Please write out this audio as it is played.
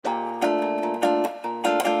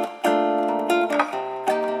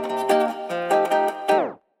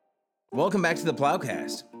Welcome back to the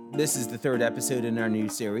Plowcast. This is the third episode in our new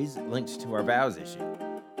series linked to our vows issue.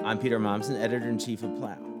 I'm Peter Mommsen, Editor-in-Chief of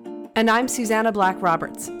Plow. And I'm Susannah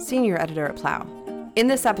Black-Roberts, Senior Editor at Plow. In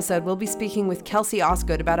this episode, we'll be speaking with Kelsey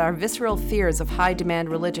Osgood about our visceral fears of high-demand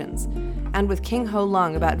religions, and with King-Ho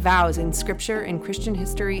Leung about vows in scripture, in Christian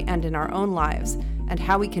history, and in our own lives, and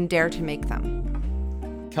how we can dare to make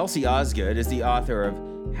them. Kelsey Osgood is the author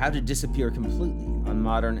of How to Disappear Completely on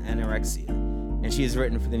Modern Anorexia, and she has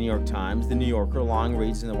written for the New York Times, the New Yorker, long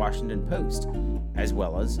reads, and the Washington Post, as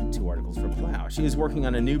well as 2 articles for Plow. She is working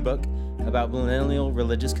on a new book about millennial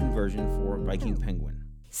religious conversion for Viking Penguin.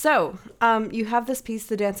 So, you have this piece,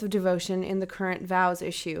 The Dance of Devotion, in the current vows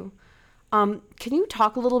issue. Can you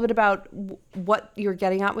talk a little bit about what you're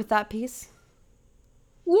getting at with that piece?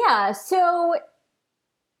 Yeah, so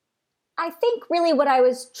I think really what I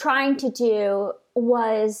was trying to do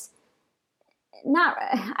was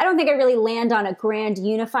I don't think I really land on a grand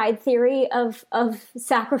unified theory of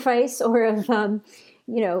sacrifice or of,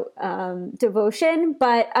 devotion.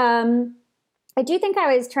 But I do think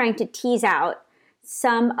I was trying to tease out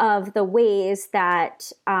some of the ways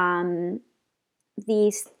that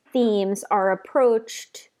these themes are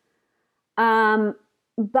approached by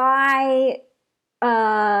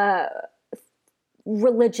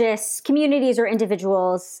religious communities or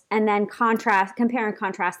individuals, and then compare and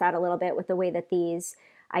contrast that a little bit with the way that these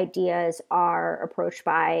ideas are approached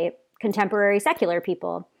by contemporary secular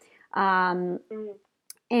people. And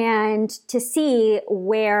to see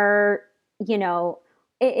where,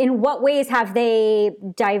 in what ways have they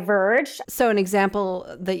diverged? So an example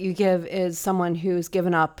that you give is someone who's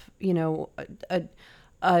given up,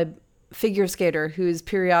 a figure skater who's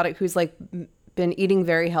been eating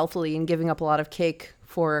very healthily and giving up a lot of cake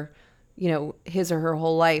for, his or her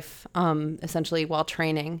whole life, essentially while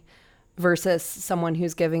training, versus someone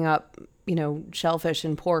who's giving up, shellfish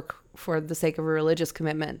and pork for the sake of a religious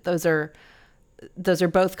commitment. Those are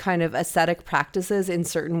both kind of ascetic practices in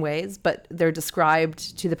certain ways, but they're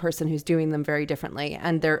described to the person who's doing them very differently,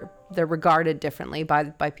 and they're regarded differently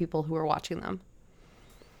by people who are watching them.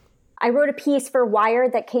 I wrote a piece for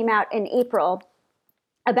Wired that came out in April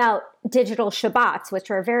about digital Shabbats,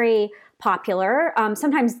 which are very popular.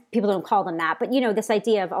 Sometimes people don't call them that, but this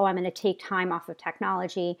idea of, I'm going to take time off of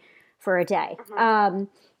technology for a day.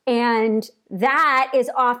 And that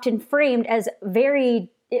is often framed as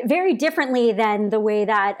very, very differently than the way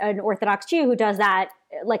that an Orthodox Jew who does that,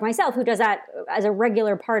 like myself, who does that as a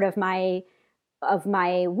regular part of my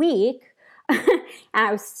week. And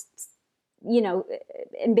I was,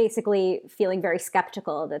 and basically feeling very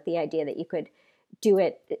skeptical that the idea that you could do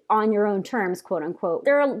it on your own terms, quote unquote.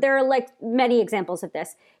 There are like many examples of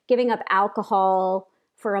this. Giving up alcohol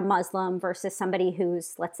for a Muslim versus somebody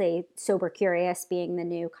who's, let's say, sober curious being the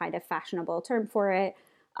new kind of fashionable term for it.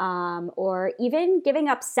 Or even giving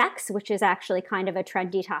up sex, which is actually kind of a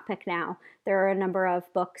trendy topic now. There are a number of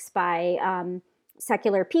books by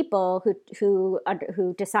secular people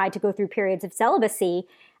who decide to go through periods of celibacy,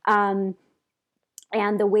 and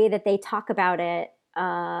the way that they talk about it,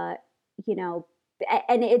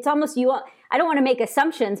 and it's almost I don't want to make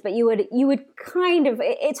assumptions, but you would kind of,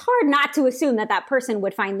 it's hard not to assume that person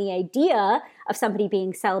would find the idea of somebody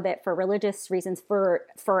being celibate for religious reasons for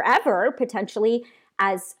forever, potentially,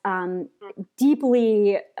 as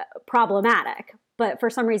deeply problematic. But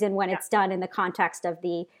for some reason, when it's done in the context of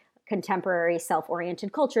the contemporary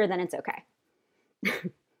self-oriented culture, then it's okay.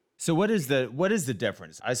 So what is the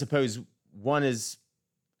difference? I suppose one is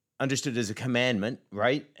understood as a commandment,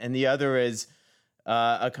 right? And the other is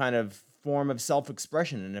a kind of form of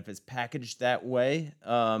self-expression. And if it's packaged that way,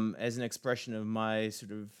 as an expression of my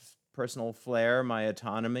sort of personal flair, my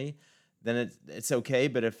autonomy, then it's okay.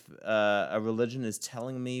 But if a religion is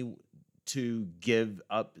telling me to give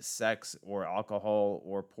up sex or alcohol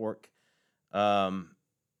or pork, that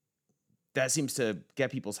seems to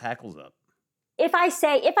get people's hackles up. If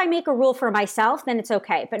I make a rule for myself, then it's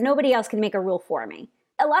okay. But nobody else can make a rule for me.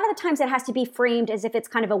 A lot of the times it has to be framed as if it's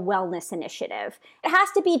kind of a wellness initiative. It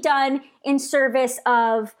has to be done in service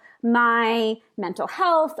of my mental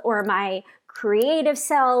health or my creative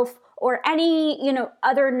self or any,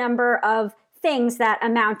 other number of things that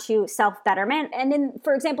amount to self-betterment. And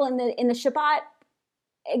for example, in the Shabbat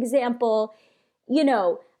example,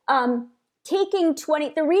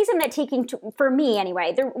 for me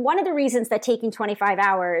anyway, one of the reasons that taking 25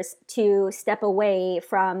 hours to step away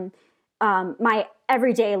from my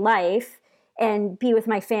everyday life and be with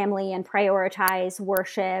my family and prioritize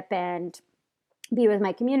worship and be with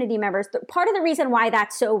my community members. Part of the reason why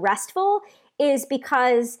that's so restful is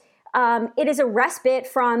because it is a respite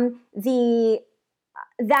from the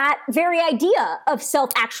that very idea of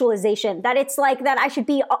self-actualization, that it's like that I should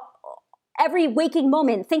be every waking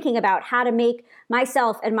moment thinking about how to make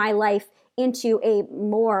myself and my life into a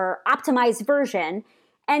more optimized version.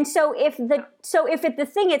 And so if the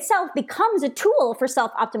thing itself becomes a tool for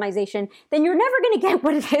self-optimization, then you're never going to get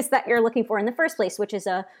what it is that you're looking for in the first place, which is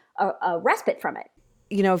a respite from it.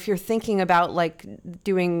 You know, if you're thinking about like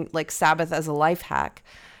doing like Sabbath as a life hack,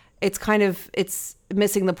 it's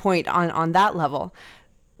missing the point on that level.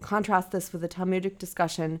 Contrast this with a Talmudic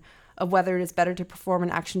discussion of whether it is better to perform an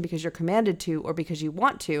action because you're commanded to or because you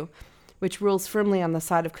want to, which rules firmly on the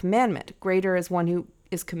side of commandment. Greater is one who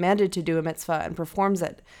is commanded to do a mitzvah and performs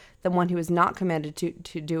it than one who is not commanded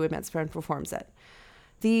to do a mitzvah and performs it.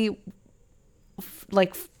 The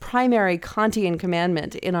primary Kantian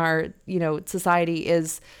commandment in our, society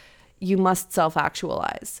is you must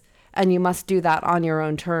self-actualize, and you must do that on your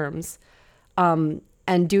own terms.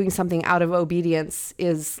 And doing something out of obedience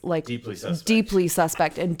is like deeply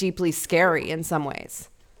suspect and deeply scary in some ways.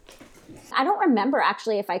 I don't remember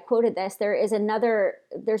actually if I quoted this. There's another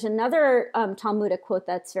Talmudic quote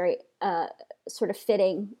that's very sort of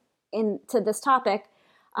fitting into this topic.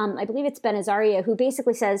 I believe it's Ben Azariah, who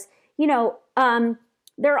basically says, there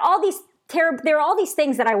are all these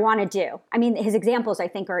things that I want to do. I mean, his examples I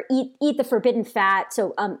think are eat the forbidden fat,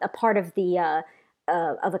 so a part of the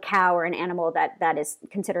of a cow or an animal that is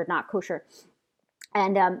considered not kosher,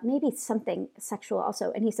 and maybe something sexual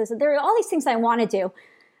also. And he says that there are all these things I want to do.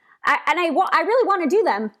 I really want to do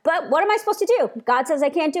them, but what am I supposed to do? God says I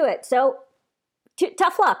can't do it. So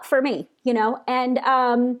tough luck for me,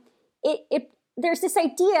 and there's this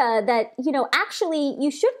idea that, actually you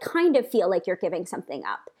should kind of feel like you're giving something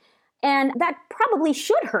up. And that probably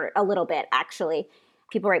should hurt a little bit, actually.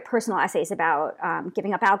 People write personal essays about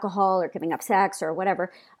giving up alcohol or giving up sex or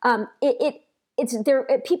whatever.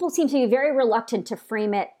 People seem to be very reluctant to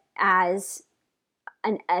frame it as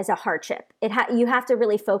a hardship. You have to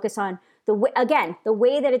really focus on the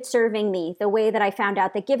way that it's serving me, the way that I found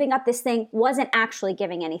out that giving up this thing wasn't actually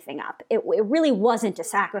giving anything up. It really wasn't a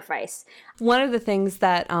sacrifice. One of the things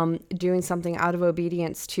that doing something out of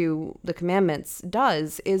obedience to the commandments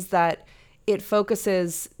does is that it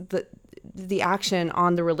focuses the action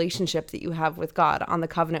on the relationship that you have with God, on the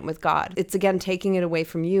covenant with God. It's again taking it away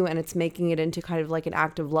from you, and it's making it into kind of like an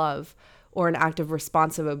act of love or an act of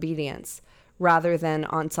responsive obedience, rather than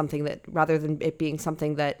it being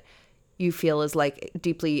something that you feel is like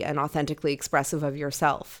deeply and authentically expressive of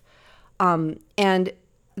yourself. And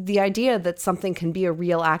the idea that something can be a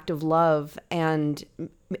real act of love, and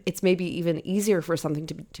it's maybe even easier for something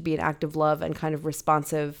to be an act of love and kind of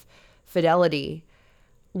responsive fidelity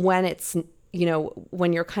when it's,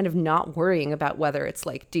 when you're kind of not worrying about whether it's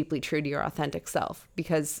like deeply true to your authentic self,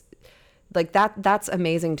 because like that's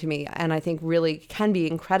amazing to me. And I think really can be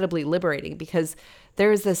incredibly liberating, because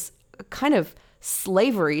there's this kind of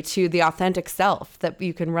slavery to the authentic self that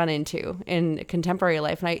you can run into in contemporary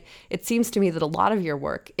life. And it seems to me that a lot of your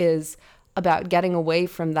work is about getting away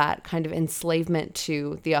from that kind of enslavement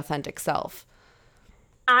to the authentic self.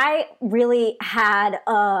 I really had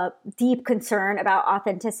a deep concern about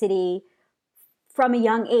authenticity from a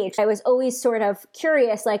young age. I was always sort of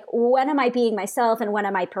curious, like, when am I being myself and when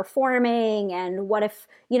am I performing? And what if,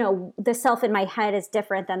 the self in my head is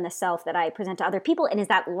different than the self that I present to other people? And is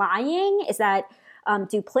that lying? Is that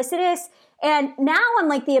duplicitous? And now I'm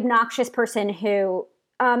like the obnoxious person who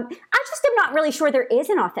I just am not really sure there is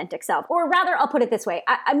an authentic self. Or rather, I'll put it this way.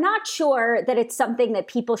 I'm not sure that it's something that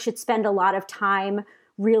people should spend a lot of time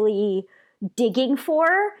really digging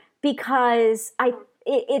for, because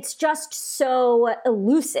it's just so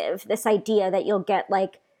elusive, this idea that you'll get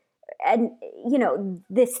like, and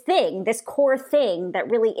this core thing that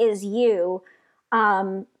really is you.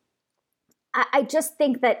 I just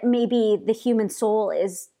think that maybe the human soul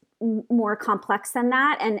is more complex than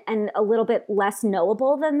that, and a little bit less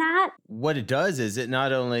knowable than that. What it does is it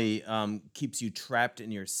not only keeps you trapped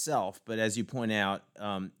in yourself, but as you point out,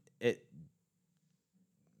 it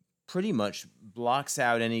pretty much blocks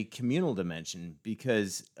out any communal dimension,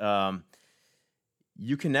 because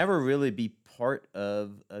you can never really be part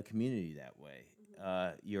of a community that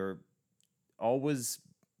way. You're always,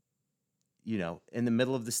 in the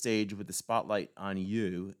middle of the stage with the spotlight on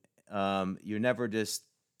you. You're never just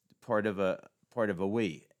part of a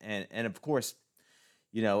we. And of course,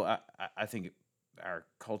 I think our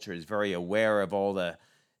culture is very aware of all the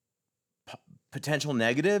potential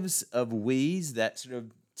negatives of we's that sort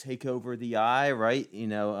of take over the I, right?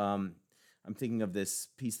 I'm thinking of this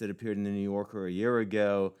piece that appeared in the New Yorker a year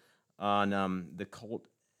ago on the cult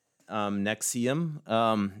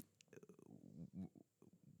NXIVM,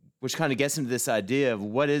 which kind of gets into this idea of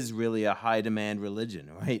what is really a high demand religion,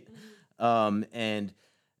 right? And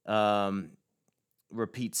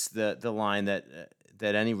repeats the line that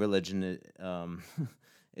any religion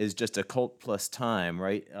is just a cult plus time,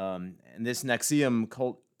 right? And this Nexium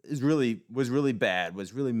cult was really bad,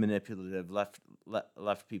 was really manipulative, left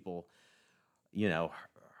people,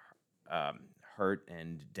 hurt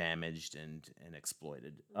and damaged and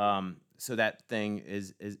exploited. So that thing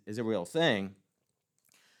is a real thing.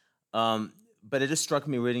 But it just struck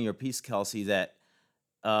me reading your piece, Kelsey, that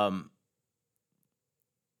a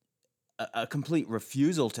complete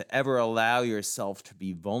refusal to ever allow yourself to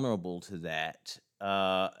be vulnerable to that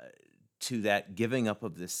giving up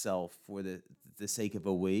of the self for the sake of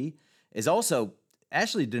a we, is also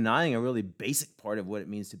actually denying a really basic part of what it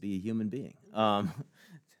means to be a human being.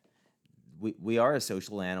 We are a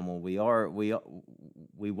social animal. We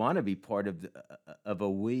want to be part of a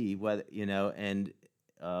we, whether and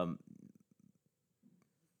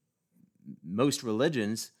most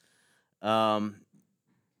religions,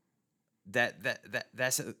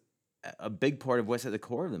 that's a big part of what's at the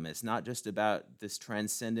core of them. It's not just about this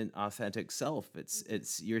transcendent, authentic self.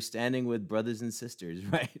 It's you're standing with brothers and sisters,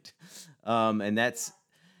 right? And that's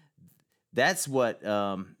what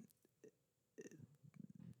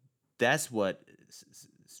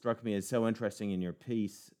struck me as so interesting in your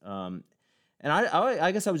piece. And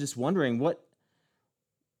I guess I was just wondering what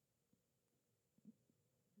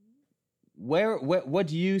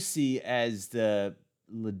do you see as the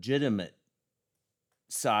legitimate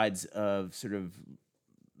sides of sort of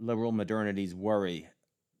liberal modernity's worry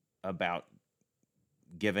about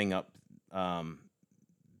giving up that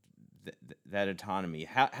autonomy?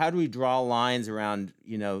 How do we draw lines around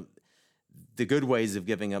the good ways of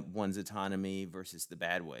giving up one's autonomy versus the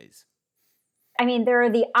bad ways? I mean, there are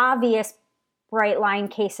the obvious bright line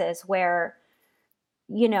cases where,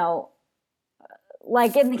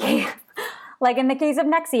 like in the case of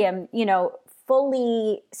Nexium,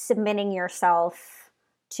 fully submitting yourself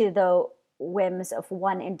to the whims of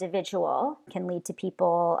one individual can lead to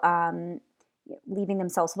people leaving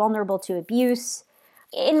themselves vulnerable to abuse.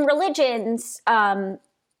 In religions,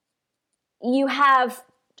 you have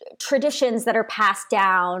traditions that are passed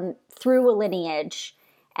down through a lineage,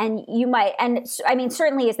 and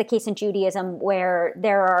certainly is the case in Judaism, where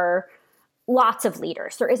there are lots of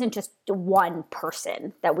leaders. There isn't just one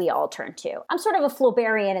person that we all turn to. I'm sort of a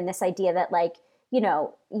Flauberian in this idea that,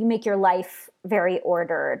 you make your life very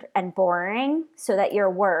ordered and boring so that your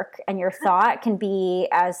work and your thought can be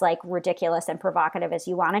as ridiculous and provocative as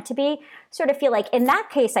you want it to be. Sort of feel like in that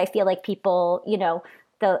case, I feel like people,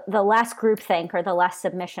 the less groupthink or the less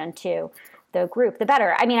submission to the group, the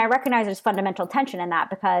better. I mean, I recognize there's fundamental tension in that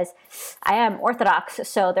because I am Orthodox.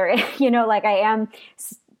 So there,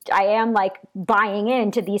 I am buying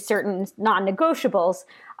into these certain non-negotiables.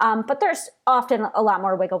 But there's often a lot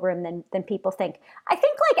more wiggle room than people think. I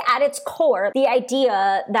think at its core, the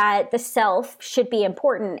idea that the self should be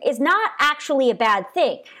important is not actually a bad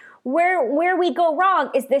thing. Where we go wrong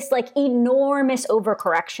is this enormous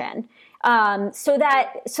overcorrection. So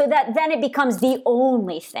that then it becomes the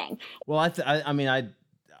only thing. Well, I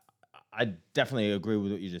definitely agree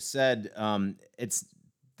with what you just said. It's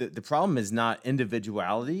the problem is not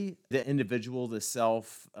individuality, the individual, the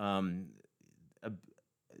self,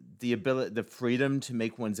 the ability, the freedom to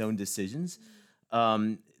make one's own decisions.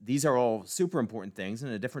 These are all super important things,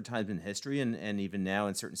 and at different times in history, and even now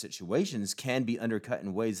in certain situations, can be undercut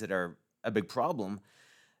in ways that are a big problem.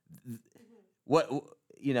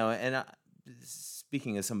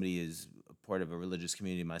 Speaking as somebody who's part of a religious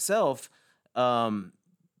community myself,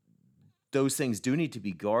 those things do need to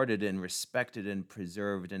be guarded and respected and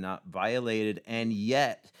preserved and not violated. And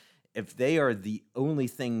yet, if they are the only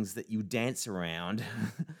things that you dance around,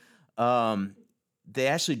 they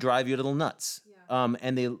actually drive you a little nuts. Yeah.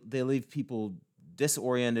 And they leave people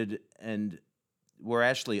disoriented, and we're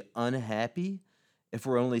actually unhappy if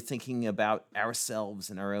we're only thinking about ourselves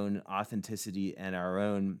and our own authenticity and our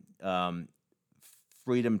own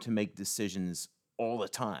freedom to make decisions all the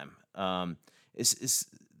time.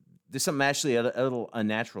 There's something actually a little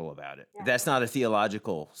unnatural about it. Yeah. That's not a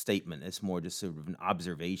theological statement. It's more just sort of an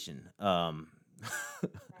observation.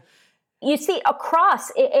 You see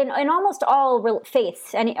across in almost all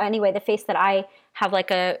faiths, anyway, the faiths that I have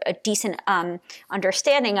a decent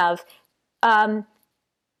understanding of,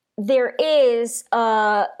 there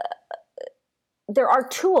are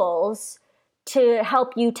tools to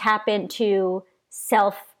help you tap into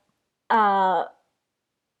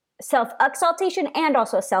self-exaltation and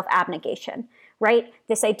also self-abnegation, right?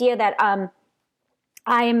 This idea that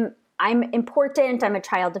I'm important, I'm a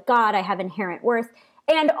child of God, I have inherent worth.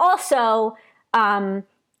 And also, I'm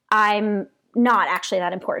not actually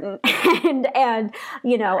that important, and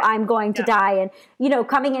I'm going to die. And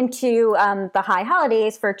coming into the high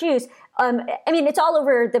holidays for Jews, it's all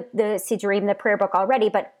over the Siddurim, the prayer book already,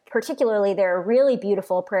 but particularly there are really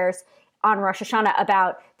beautiful prayers on Rosh Hashanah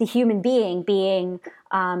about the human being being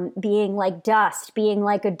like dust, being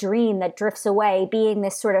like a dream that drifts away, being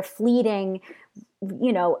this sort of fleeting,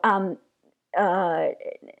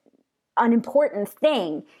 unimportant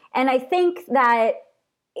thing. And I think that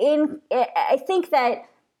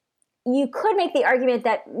you could make the argument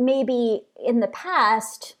that maybe in the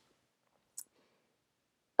past,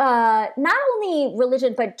 not only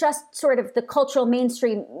religion, but just sort of the cultural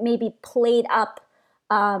mainstream maybe played up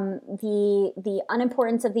the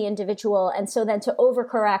unimportance of the individual. And so then to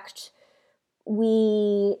overcorrect,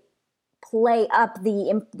 we play up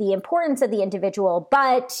the importance of the individual,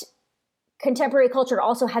 but contemporary culture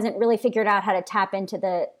also hasn't really figured out how to tap into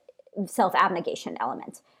the self-abnegation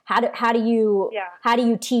element. How do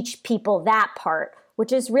you teach people that part,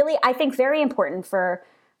 which is really, I think, very important for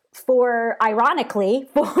ironically,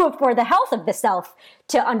 for the health of the self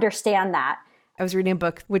to understand that. I was reading a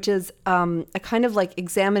book which is a kind of like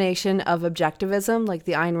examination of objectivism, like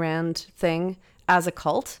the Ayn Rand thing, as a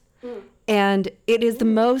cult. And it is the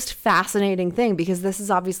most fascinating thing, because this is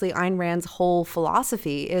obviously Ayn Rand's whole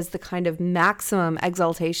philosophy, is the kind of maximum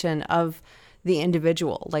exaltation of the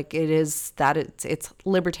individual. Like it is that it's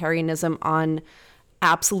libertarianism on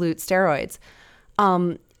absolute steroids.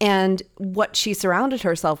 And what she surrounded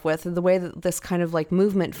herself with, the way that this kind of like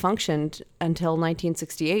movement functioned until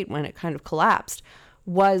 1968 when it kind of collapsed,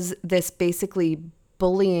 was this basically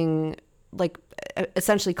bullying, like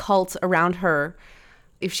essentially cult around her.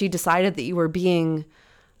 If she decided that you were being,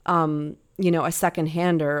 a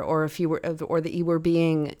second-hander, or that you were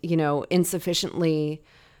being, insufficiently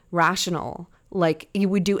rational, like you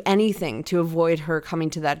would do anything to avoid her coming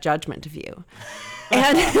to that judgment of you.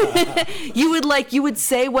 And you would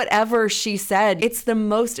say whatever she said. It's the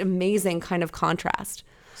most amazing kind of contrast.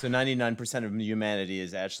 So 99% of humanity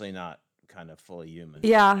is actually not kind of fully human.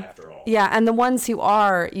 Yeah. After all. Yeah. And the ones who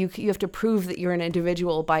are, you have to prove that you're an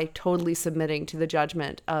individual by totally submitting to the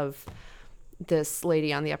judgment of this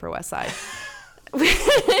lady on the Upper West Side.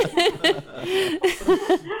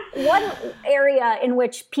 One area in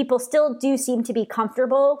which people still do seem to be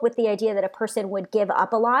comfortable with the idea that a person would give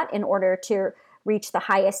up a lot in order to reach the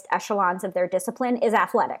highest echelons of their discipline is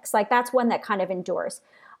athletics. Like that's one that kind of endures.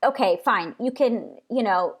 Okay, fine. You can,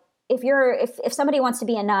 if somebody wants to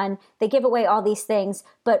be a nun, they give away all these things,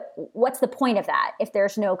 but what's the point of that if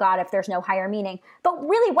there's no God, if there's no higher meaning? But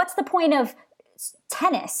really, what's the point of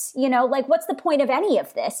tennis? What's the point of any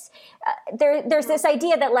of this? There's this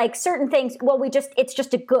idea that like certain things, it's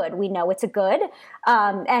just a good. We know it's a good.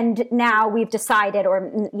 And now we've decided,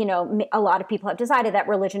 or, a lot of people have decided that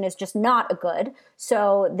religion is just not a good.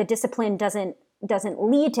 So the discipline doesn't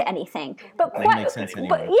lead to anything. But makes sense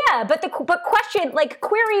anyway. But question, like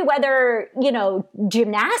query whether,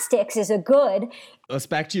 gymnastics is a good. Let's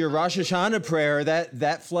back to your Rosh Hashanah prayer.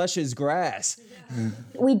 That flesh is grass.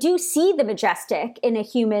 We do see the majestic in a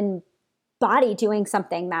human body doing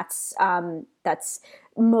something that's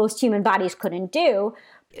most human bodies couldn't do.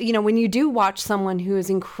 When you do watch someone who is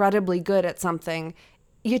incredibly good at something,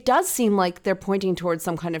 it does seem like they're pointing towards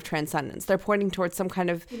some kind of transcendence. They're pointing towards some kind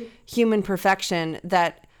of human perfection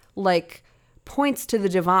that like points to the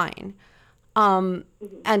divine, and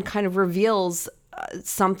kind of reveals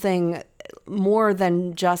something more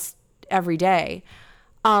than just every day.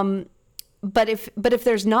 But if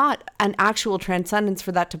there's not an actual transcendence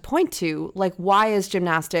for that to point to, like why is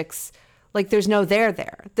gymnastics, like there's no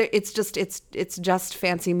there. It's just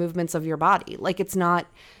fancy movements of your body. Like it's not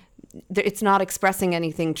expressing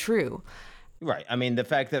anything true. Right. I mean, the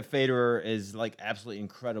fact that Federer is like absolutely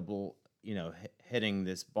incredible, hitting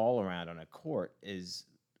this ball around on a court is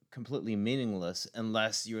completely meaningless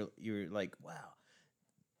unless you're like, wow,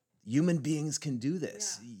 human beings can do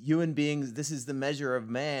this. Yeah. Human beings, this is the measure of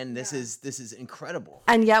man. This is incredible.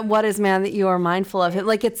 And yet, what is man that you are mindful of him?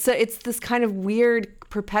 Like it's this kind of weird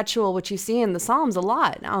perpetual, which you see in the Psalms a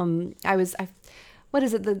lot. What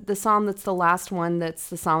is it? The psalm that's the last one. That's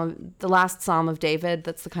the last psalm of David.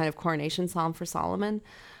 That's the kind of coronation psalm for Solomon.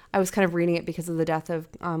 I was kind of reading it because of the death of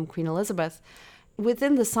Queen Elizabeth.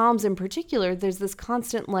 Within the Psalms in particular, there's this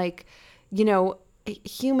constant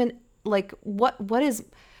human, like what is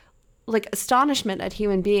like astonishment at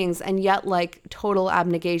human beings, and yet like total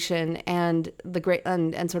abnegation and the great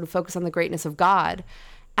and sort of focus on the greatness of God.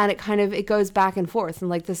 And it goes back and forth, and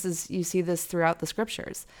like you see this throughout the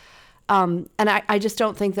scriptures. And I just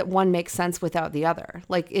don't think that one makes sense without the other.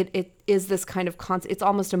 Like it is this kind of it's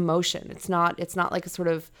almost emotion. It's not like a sort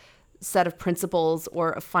of set of principles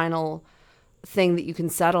or a final thing that you can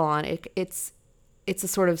settle on. It's a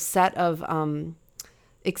sort of set of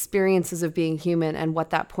experiences of being human and what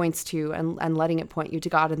that points to, and letting it point you to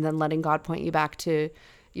God, and then letting God point you back to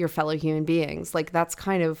your fellow human beings. Like that's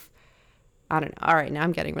kind of, I don't know. All right, now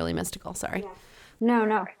I'm getting really mystical. Sorry. Yeah.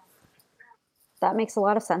 No. That makes a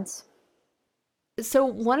lot of sense. So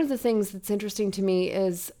one of the things that's interesting to me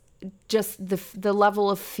is just the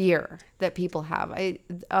level of fear that people have,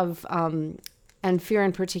 and fear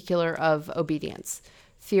in particular of obedience,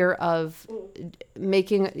 fear of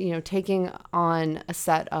taking on a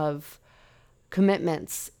set of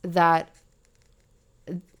commitments that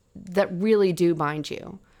really do bind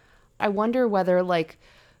you. I wonder whether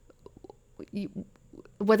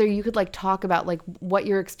whether you could talk about what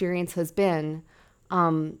your experience has been,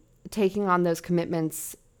 taking on those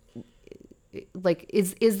commitments.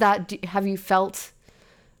 Have you felt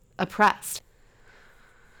oppressed?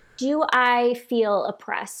 Do I feel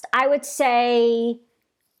oppressed? I would say,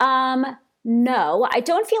 no, I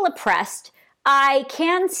don't feel oppressed. I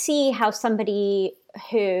can see how somebody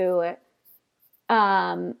who,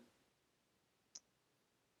 I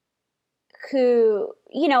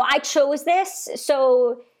chose this,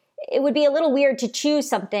 so it would be a little weird to choose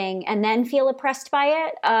something and then feel oppressed by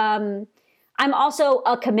it. I'm also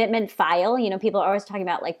a commitment phile. People are always talking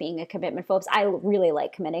about being a commitment phobe. I really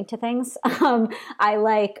like committing to things. I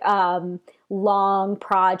like long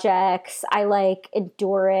projects. I like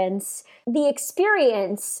endurance. The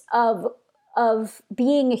experience of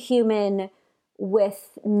being a human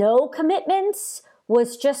with no commitments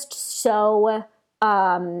was just so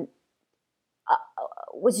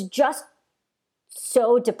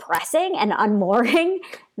depressing and unmooring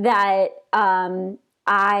that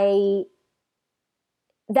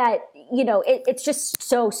it's just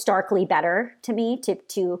so starkly better to me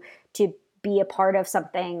to be a part of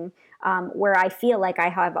something where I feel like I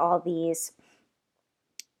have all these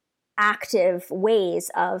active ways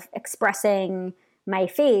of expressing my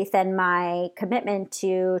faith and my commitment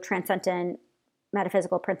to transcendent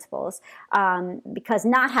metaphysical principles, because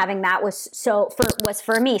not having that was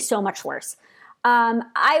for me so much worse.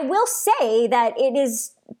 I will say that it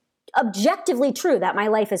is objectively true that my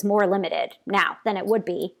life is more limited now than it would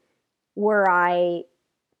be were I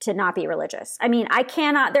to not be religious. I mean,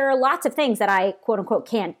 there are lots of things that I quote unquote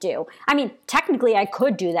can't do. I mean, technically I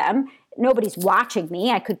could do them. Nobody's watching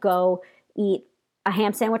me. I could go eat a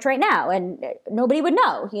ham sandwich right now and nobody would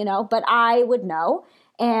know, but I would know.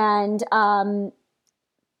 And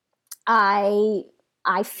I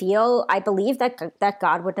believe that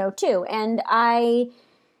God would know too. And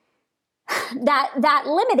that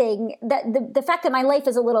limiting, the fact that my life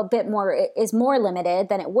is a little bit more limited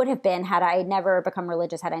than it would have been had I never become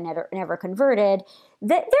religious, had I never converted.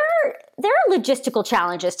 There are logistical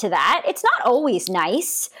challenges to that. It's not always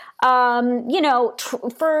nice.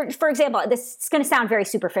 For example, this is going to sound very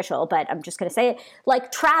superficial, but I'm just going to say it.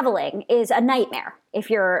 Traveling is a nightmare if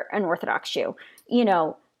you're an Orthodox Jew.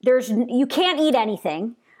 You can't eat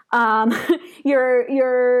anything.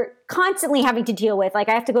 You're constantly having to deal with, I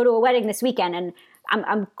have to go to a wedding this weekend and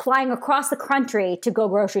I'm flying across the country to go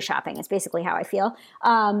grocery shopping. It's basically how I feel.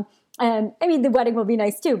 And I mean, the wedding will be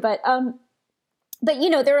nice too, but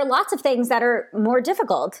there are lots of things that are more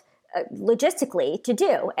difficult logistically to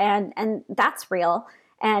do. And that's real.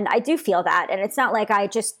 And I do feel that. And it's not like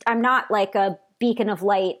I'm not like a beacon of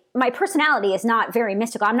light. My personality is not very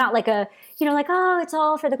mystical. I'm not oh, it's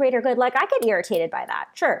all for the greater good. I get irritated by that.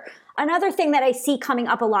 Sure. Another thing that I see coming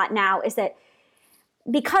up a lot now is that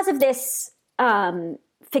because of this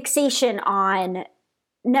fixation on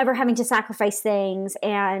never having to sacrifice things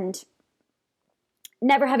and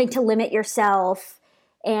never having to limit yourself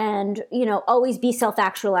and, always be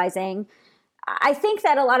self-actualizing, I think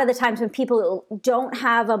that a lot of the times when people don't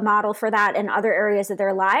have a model for that in other areas of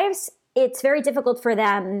their lives, it's very difficult for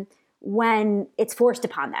them when it's forced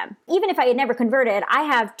upon them. Even if I had never converted, I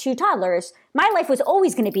have 2 toddlers. My life was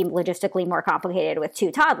always going to be logistically more complicated with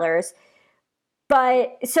 2 toddlers.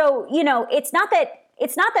 But so, it's not that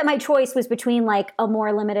my choice was between a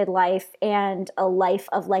more limited life and a life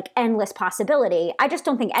of endless possibility. I just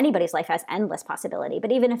don't think anybody's life has endless possibility.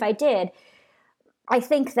 But even if I did, I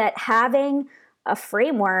think that having a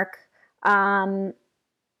framework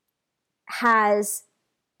has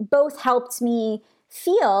both helped me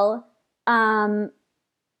feel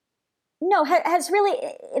no, has really,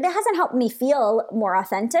 it hasn't helped me feel more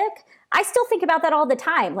authentic. I still think about that all the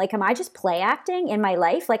time. Like, am I just play acting in my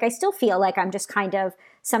life? Like, I still feel like I'm just kind of,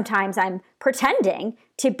 sometimes I'm pretending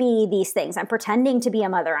to be these things. I'm pretending to be a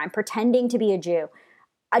mother. I'm pretending to be a Jew.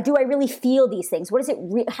 Do I really feel these things? What is it?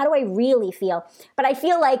 How do I really feel? But I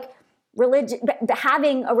feel like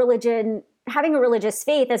having a religious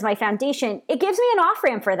faith as my foundation, it gives me an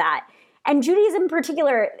off-ramp for that. And Judaism in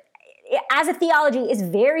particular, as a theology, is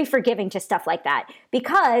very forgiving to stuff like that,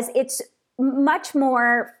 because it's much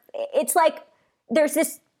more, it's like there's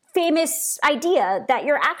this famous idea that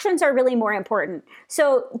your actions are really more important.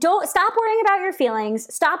 So don't stop worrying about your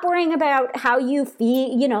feelings, stop worrying about how you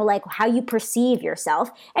feel, like how you perceive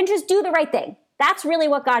yourself, and just do the right thing. That's really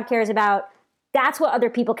what God cares about. That's what other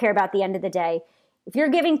people care about at the end of the day. If you're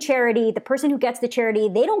giving charity, the person who gets the charity,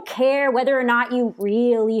 they don't care whether or not you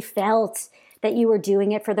really felt that you were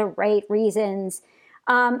doing it for the right reasons.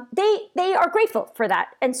 They are grateful for that.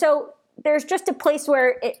 And so there's just a place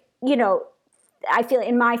where, I feel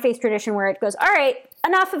in my faith tradition where it goes, all right,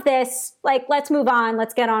 enough of this. Like, let's move on.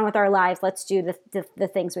 Let's get on with our lives. Let's do the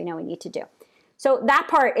things we know we need to do. So that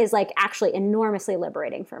part is like actually enormously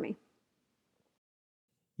liberating for me.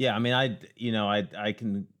 Yeah, I mean, I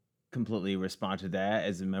can completely respond to that.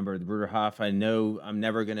 As a member of the Bruderhof, I know I'm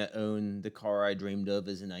never going to own the car I dreamed of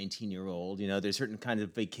as a 19-year-old. There's certain kinds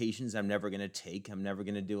of vacations I'm never going to take. I'm never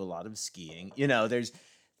going to do a lot of skiing.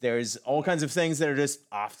 There's all kinds of things that are just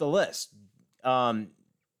off the list. But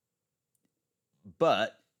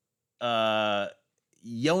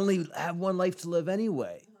you only have one life to live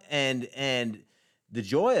anyway. And the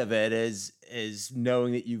joy of it is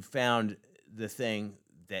knowing that you've found the thing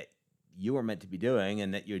that you were meant to be doing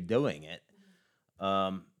and that you're doing it.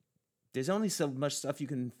 There's only so much stuff you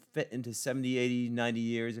can fit into 70, 80, 90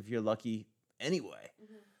 years if you're lucky anyway.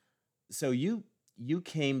 Mm-hmm. So you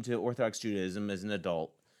came to Orthodox Judaism as an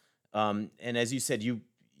adult. And as you said, you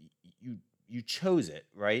chose it,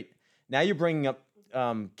 right? Now you're bringing up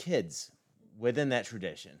kids within that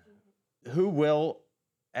tradition who will,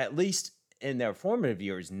 at least in their formative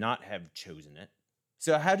years, not have chosen it.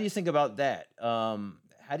 So how do you think about that?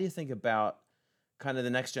 How do you think about kind of the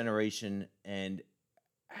next generation, and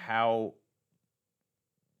how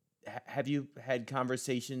have you had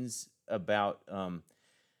conversations about, the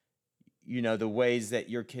ways that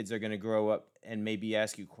your kids are going to grow up and maybe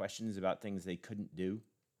ask you questions about things they couldn't do?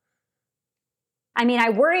 I mean, I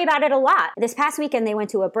worry about it a lot. This past weekend, they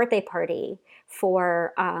went to a birthday party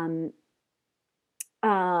for a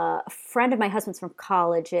friend of my husband's from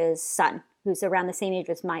college's son, who's around the same age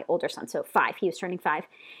as my older son, so 5. He was turning 5.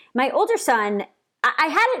 My older son,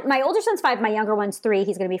 my older son's 5, my younger one's 3.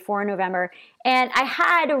 He's going to be 4 in November. And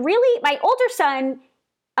my older son,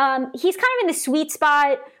 he's kind of in the sweet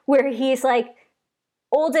spot where he's like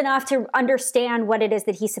old enough to understand what it is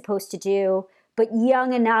that he's supposed to do, but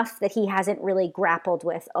young enough that he hasn't really grappled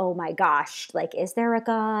with, oh my gosh, like, is there a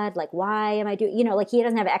God? Like, why am I doing, like he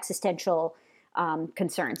doesn't have existential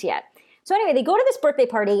concerns yet. So anyway, they go to this birthday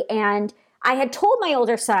party, and I had told my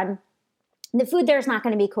older son, the food there is not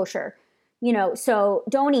going to be kosher, so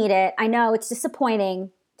don't eat it. I know it's disappointing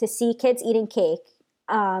to see kids eating cake.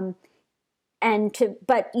 But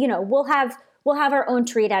we'll have our own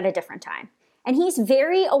treat at a different time. And he's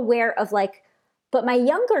very aware of but my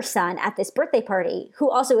younger son at this birthday party, who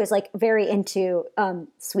also is very into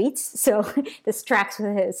sweets, so this tracks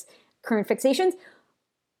with his current fixations,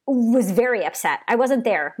 was very upset. I wasn't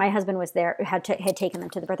there. My husband was there, had taken them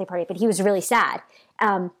to the birthday party, but he was really sad.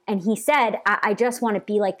 And he said, I just want to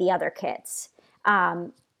be like the other kids.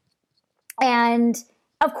 And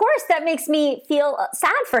of course, that makes me feel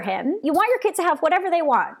sad for him. You want your kids to have whatever they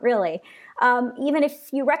want, really. Even if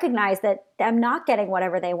you recognize that them not getting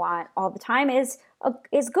whatever they want all the time is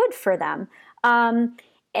good for them.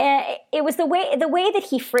 It was the way that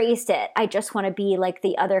he phrased it. I just want to be like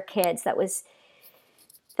the other kids.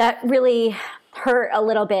 That really hurt a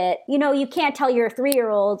little bit. You can't tell your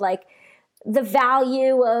 3-year-old the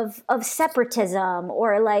value of separatism,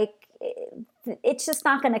 or it's just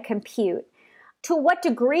not going to compute. To what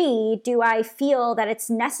degree do I feel that it's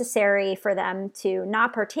necessary for them to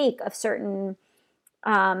not partake of certain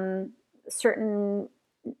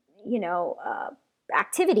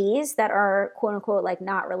activities that are quote unquote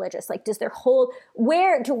not religious? Does their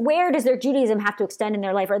where does their Judaism have to extend in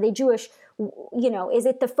their life? Are they Jewish? Is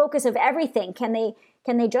it the focus of everything? Can they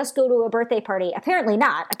just go to a birthday party? Apparently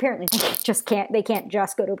not. Apparently they can't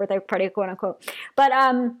just go to a birthday party, quote unquote. But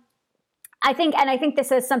I think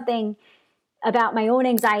this is something about my own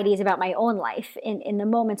anxieties about my own life in the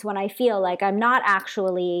moments when I feel like I'm not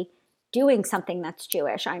actually doing something that's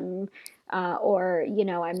Jewish. I'm or,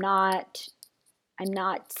 I'm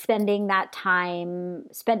not spending time.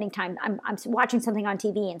 I'm watching something on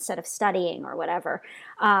TV instead of studying or whatever.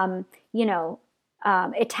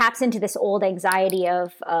 It taps into this old anxiety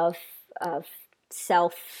of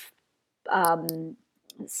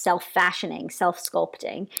self-fashioning,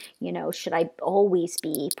 self-sculpting. Should I always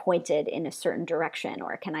be pointed in a certain direction,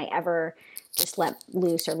 or can I ever just let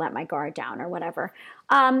loose or let my guard down or whatever?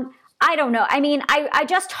 I don't know. I mean, I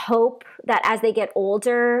just hope that as they get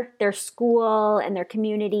older, their school and their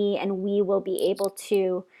community and we will be able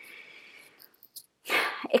to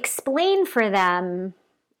explain for them,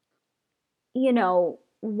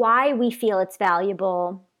 why we feel it's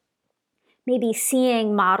valuable, maybe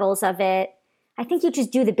seeing models of it. I think you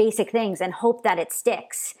just do the basic things and hope that it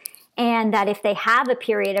sticks. And that if they have a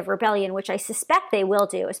period of rebellion, which I suspect they will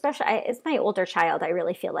do, especially it's my older child, I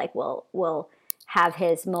really feel like will have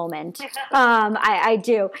his moment. I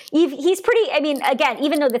do. He's pretty, I mean, again,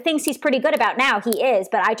 even though the things he's pretty good about now, he is,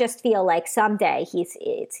 but I just feel like someday he's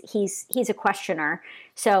a questioner.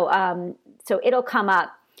 So it'll come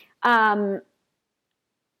up. I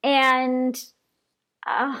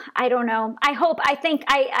don't know. I think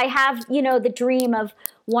I have, the dream of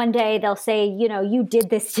one day they'll say, you did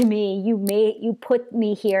this to me, you put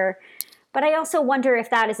me here. But I also wonder if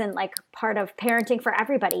that isn't like part of parenting for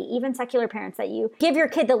everybody, even secular parents, that you give your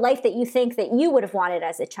kid the life that you think that you would have wanted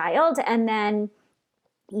as a child. And then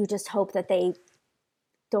you just hope that they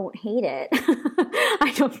don't hate it.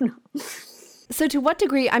 I don't know. So to what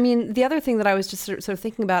degree, I mean, the other thing that I was just sort of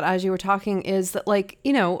thinking about as you were talking is that, like,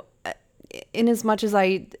 in as much as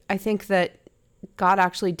I think that God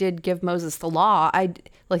actually did give Moses the law,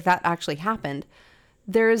 like that actually happened.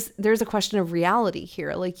 There's a question of reality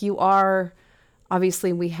here. Like, you are,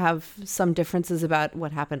 obviously we have some differences about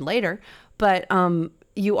what happened later, but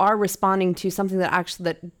you are responding to something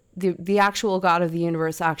that the actual God of the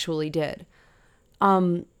universe actually did.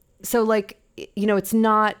 So like, it's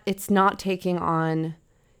not taking on,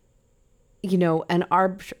 an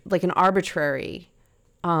arbitrary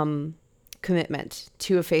commitment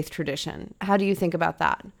to a faith tradition. How do you think about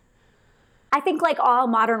that? I think, like all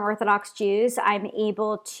modern Orthodox Jews, I'm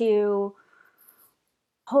able to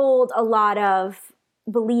hold a lot of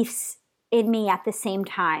beliefs in me at the same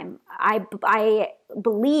time. I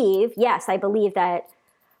believe that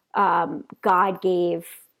God gave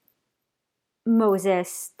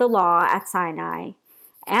Moses the law at Sinai.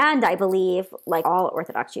 And I believe, like all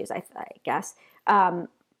Orthodox Jews, I guess,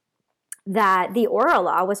 that the oral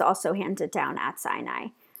law was also handed down at Sinai.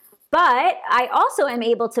 But I also am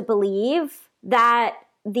able to believe that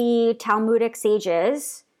the Talmudic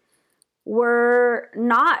sages were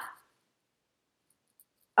not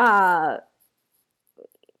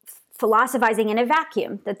philosophizing in a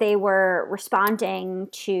vacuum, that they were responding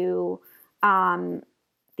to the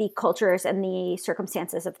cultures and the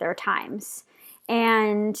circumstances of their times.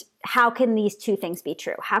 And how can these two things be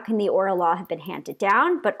true? How can the oral law have been handed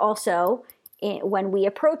down, but also when we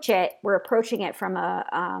approach it, we're approaching it from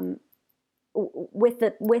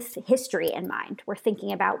with history in mind. We're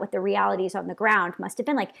thinking about what the realities on the ground must have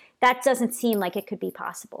been like. That doesn't seem like it could be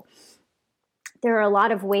possible. There are a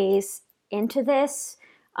lot of ways into this.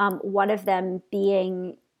 One of them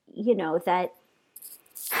being, that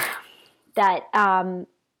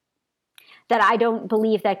I don't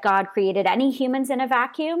believe that God created any humans in a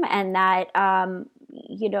vacuum, and that,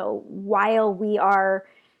 while we are,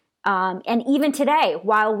 and even today,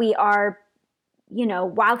 while we are,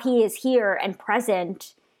 while he is here and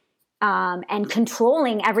present and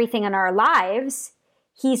controlling everything in our lives,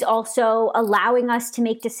 he's also allowing us to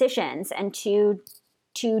make decisions and to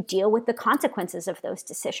deal with the consequences of those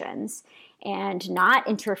decisions, and not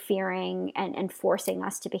interfering and forcing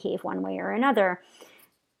us to behave one way or another.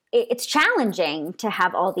 It's challenging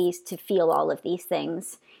to feel all of these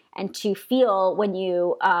things, and to feel when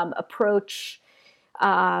you approach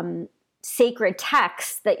sacred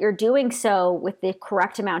texts that you're doing so with the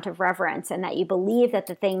correct amount of reverence, and that you believe that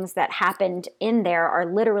the things that happened in there are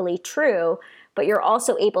literally true, but you're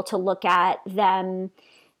also able to look at them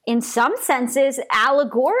in some senses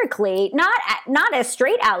allegorically, not as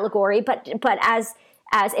straight allegory, but as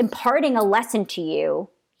imparting a lesson to you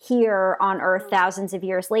here on earth thousands of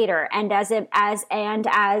years later, and as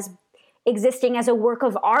existing as a work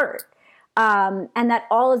of art. And that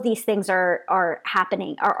all of these things are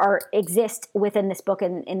happening, exist within this book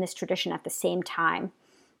and in this tradition at the same time.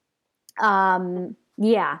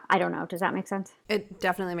 Yeah, I don't know. Does that make sense? It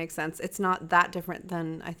definitely makes sense. It's not that different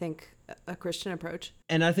than, I think, a Christian approach.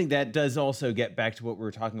 And I think that does also get back to what we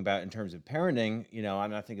were talking about in terms of parenting. I'm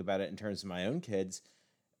not thinking about it in terms of my own kids.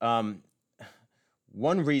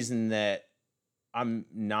 One reason that I'm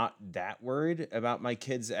not that worried about my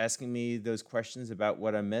kids asking me those questions about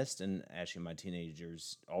what I missed, and actually my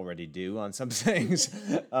teenagers already do on some things,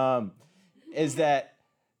 is that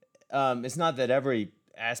it's not that every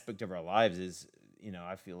aspect of our lives is,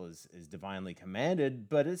 I feel is divinely commanded,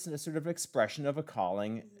 but it's a sort of expression of a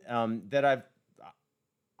calling that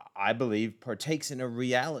I believe partakes in a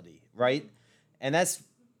reality, right? And that's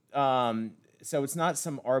so it's not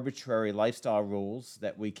some arbitrary lifestyle rules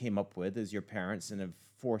that we came up with as your parents and have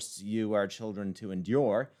forced you, our children, to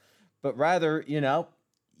endure, but rather,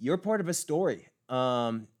 you're part of a story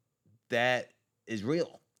that is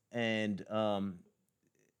real and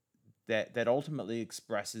that ultimately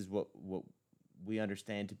expresses what we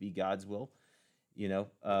understand to be God's will,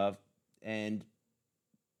 and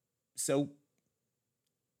so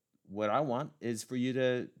what I want is for you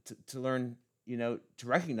to learn, to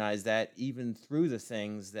recognize that even through the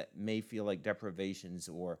things that may feel like deprivations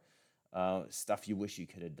or stuff you wish you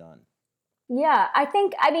could have done. Yeah, I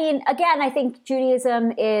think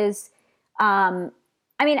Judaism is,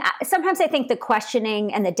 sometimes I think the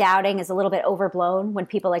questioning and the doubting is a little bit overblown when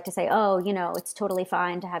people like to say, oh, it's totally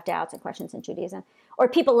fine to have doubts and questions in Judaism. Or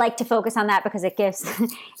people like to focus on that because it gives,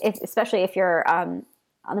 especially if you're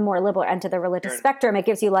on the more liberal end of the religious spectrum, it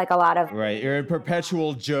gives you like a lot of... Right, you're in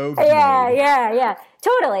perpetual Job mode. Yeah,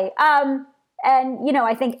 totally. And,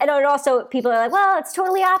 I think, and also people are like, well, it's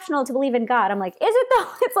totally optional to believe in God. I'm like, is it though?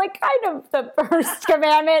 It's like kind of the first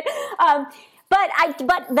commandment. But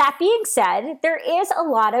that being said, there is a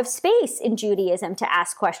lot of space in Judaism to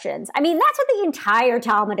ask questions. I mean, that's what the entire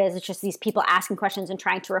Talmud is. It's just these people asking questions and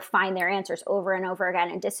trying to refine their answers over and over again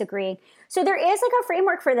and disagreeing. So there is like a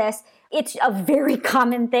framework for this. It's a very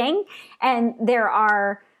common thing. And there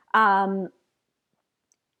are, and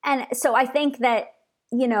so I think that,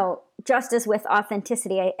 just as with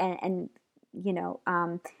authenticity and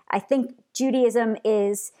I think Judaism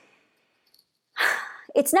is...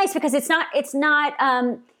 It's nice because it's not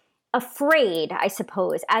afraid, I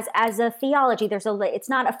suppose, as a theology. It's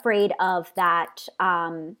not afraid of that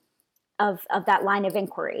of that line of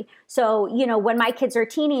inquiry. So when my kids are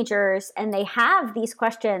teenagers and they have these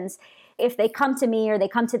questions, if they come to me or they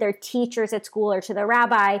come to their teachers at school or to the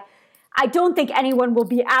rabbi, I don't think anyone will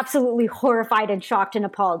be absolutely horrified and shocked and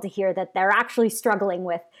appalled to hear that they're actually struggling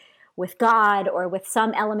with God or with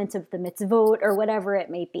some elements of the mitzvot or whatever it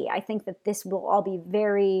may be. I think that this will all be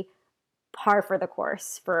very par for the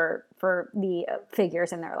course for the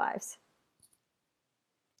figures in their lives.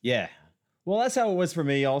 Yeah. Well, that's how it was for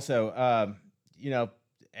me also.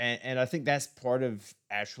 And I think that's part of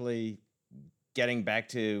actually getting back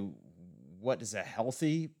to what does a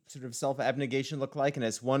healthy sort of self-abnegation look like? And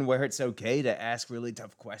it's one where it's okay to ask really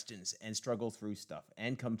tough questions and struggle through stuff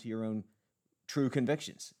and come to your own true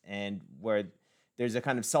convictions, and where there's a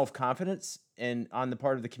kind of self-confidence on the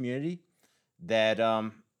part of the community that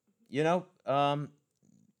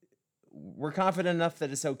we're confident enough that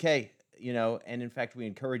it's okay, and in fact we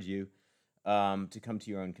encourage you to come to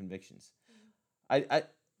your own convictions.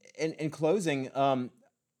 In closing,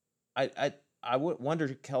 I would wonder,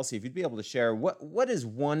 Kelsey, if you'd be able to share what is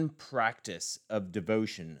one practice of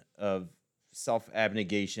devotion, of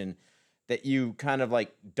self-abnegation, that you kind of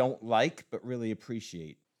like don't like but really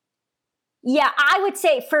appreciate? Yeah, I would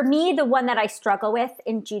say for me, the one that I struggle with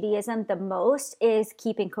in Judaism the most is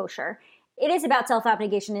keeping kosher. It is about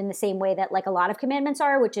self-abnegation in the same way that like a lot of commandments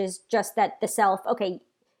are, which is just that the self, okay,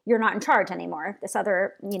 you're not in charge anymore. This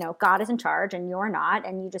other, God is in charge and you're not,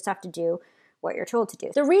 and you just have to do what you're told to do.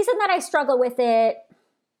 The reason that I struggle with it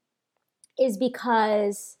is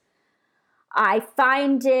because I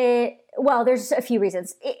find it, well, there's a few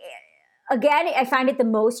reasons. Again, I find it the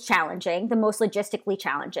most challenging, the most logistically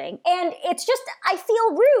challenging. And it's just, I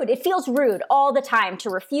feel rude. It feels rude all the time to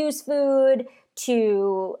refuse food,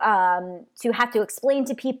 to have to explain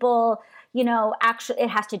to people, actually it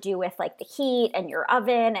has to do with like the heat and your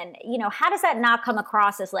oven. And, how does that not come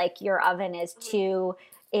across as like your oven is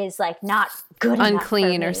like not good enough,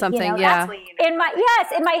 unclean or something? Yeah. In my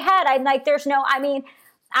head, I'm like,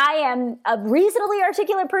 I am a reasonably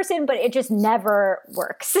articulate person, but it just never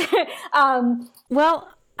works.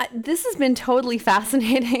 This has been totally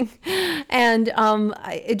fascinating. And I'm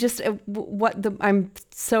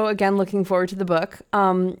so, again, looking forward to the book.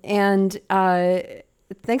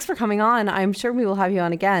 Thanks for coming on. I'm sure we will have you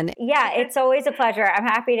on again. Yeah, it's always a pleasure. I'm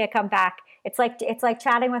happy to come back. It's like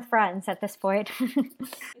chatting with friends at this point.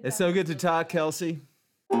 It's so good to talk, Kelsey.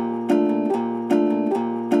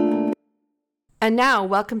 And now,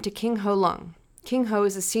 welcome to King-Ho Leung. King-Ho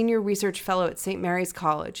is a senior research fellow at St. Mary's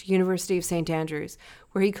College, University of St. Andrews,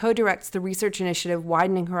 where he co-directs the research initiative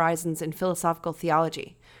Widening Horizons in Philosophical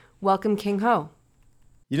Theology. Welcome, King-Ho.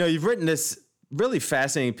 You've written this really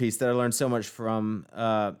fascinating piece that I learned so much from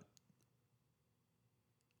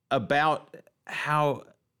about how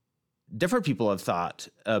different people have thought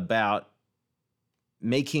about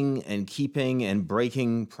making and keeping and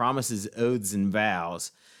breaking promises, oaths, and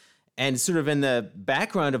vows. And sort of in the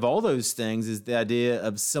background of all those things is the idea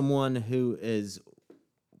of someone who is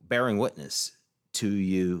bearing witness to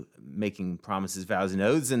you, making promises, vows, and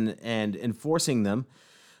oaths, and enforcing them.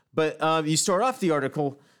 But you start off the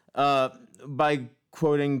article by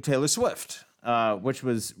quoting Taylor Swift, which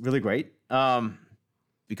was really great,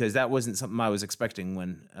 because that wasn't something I was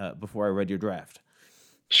expecting before I read your draft.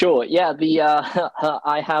 Sure. Yeah.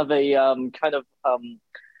 I have a kind of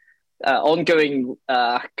ongoing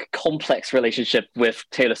complex relationship with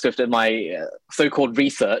Taylor Swift in my so-called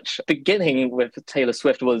research. Beginning with Taylor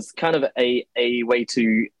Swift was kind of a way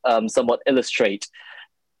to somewhat illustrate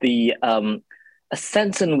the a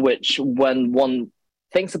sense in which when one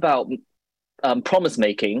thinks about promise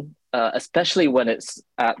making, especially when it's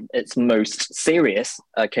at its most serious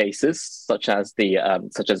cases, such as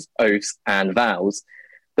oaths and vows,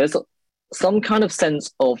 there's some kind of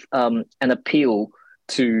sense of an appeal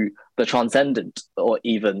to the transcendent or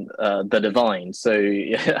even the divine. So,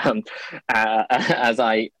 as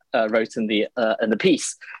I wrote in the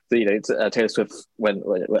piece, Taylor Swift, when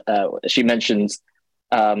she mentions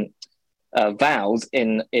vows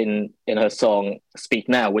in her song "Speak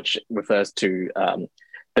Now," which refers to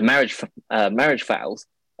the marriage vows.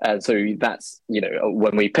 So that's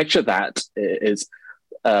when we picture that is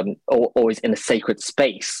always in a sacred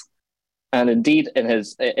space. And indeed,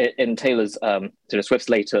 in Taylor Swift's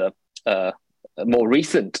later, more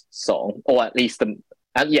recent song, or at least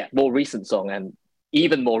more recent song, and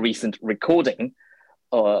even more recent recording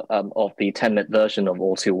of the 10-minute version of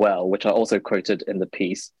 "All Too Well," which I also quoted in the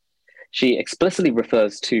piece, she explicitly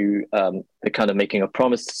refers to the kind of making of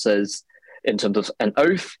promises in terms of an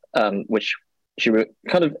oath, which she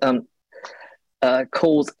kind of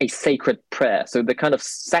calls a sacred prayer. So the kind of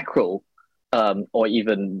sacral or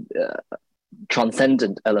even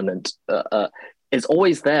transcendent element is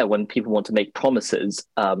always there when people want to make promises,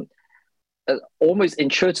 almost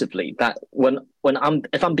intuitively. That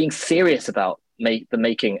if I'm being serious about the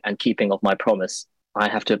making and keeping of my promise, I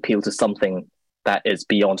have to appeal to something that is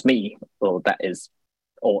beyond me, or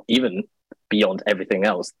even beyond everything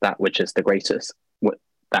else, that which is the greatest,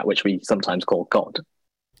 that which we sometimes call God.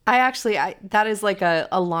 That is like a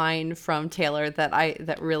line from Taylor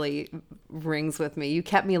that really rings with me. You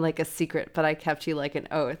kept me like a secret, but I kept you like an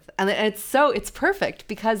oath. And it's perfect,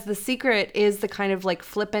 because the secret is the kind of like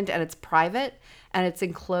flippant, and it's private and it's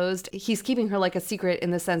enclosed. He's keeping her like a secret in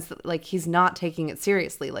the sense that like he's not taking it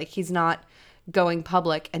seriously. Like he's not going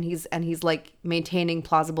public, and he's like maintaining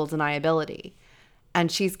plausible deniability.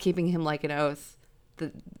 And she's keeping him like an oath.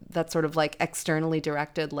 That's sort of like externally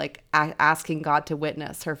directed, like asking God to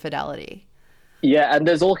witness her fidelity. Yeah, and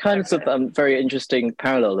there's all kinds of very interesting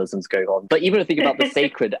parallelisms going on. But even if you think about the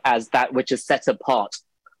sacred as that which is set apart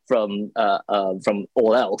from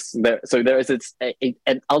all else, there is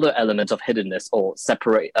an other element of hiddenness or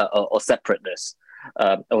separateness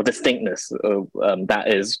or distinctness that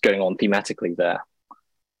is going on thematically there.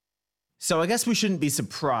 So I guess we shouldn't be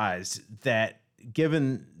surprised that,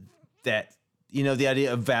 given that the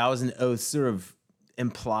idea of vows and oaths sort of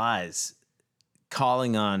implies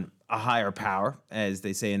calling on a higher power, as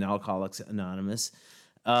they say in Alcoholics Anonymous,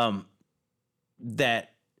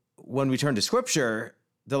 that when we turn to Scripture,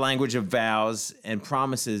 the language of vows and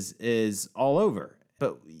promises is all over.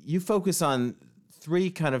 But you focus on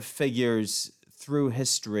three kind of figures through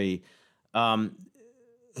history who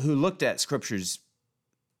looked at Scripture's,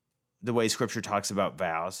 the way Scripture talks about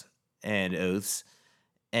vows and oaths,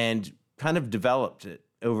 and kind of developed it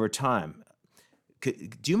over time.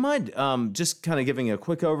 Do you mind just kind of giving a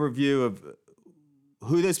quick overview of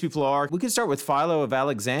who those people are? We could start with Philo of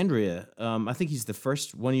Alexandria. I think he's the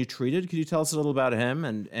first one you treated. Could you tell us a little about him,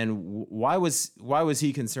 and why was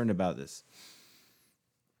he concerned about this?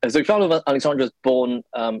 So Philo of Alexandria was born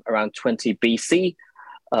around 20 BC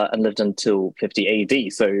and lived until 50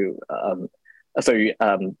 AD. So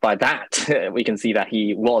by that, we can see that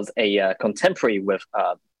he was a contemporary with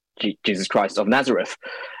Jesus Christ of Nazareth.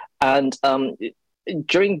 And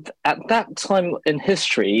at that time in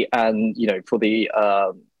history, and for the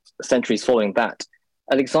centuries following that,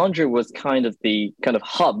 Alexandria was kind of the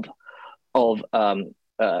hub of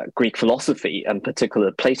Greek philosophy, and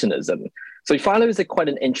particular Platonism. So Philo is quite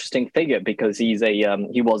an interesting figure, because he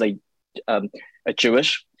was a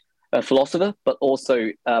Jewish philosopher, but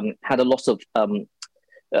also had a lot of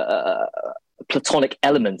Platonic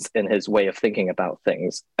elements in his way of thinking about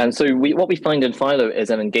things. And so what we find in Philo is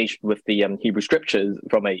an engagement with the Hebrew scriptures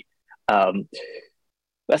from a,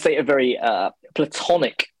 let's say, a very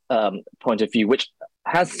Platonic point of view, which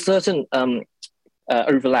has certain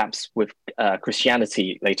overlaps with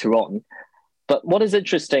Christianity later on. But what is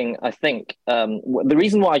interesting, I think, the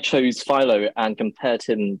reason why I chose Philo and compared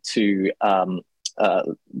him to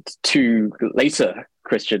two later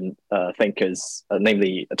Christian thinkers,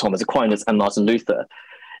 namely Thomas Aquinas and Martin Luther,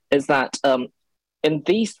 is that in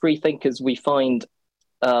these three thinkers we find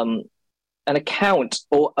an account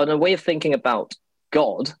or a way of thinking about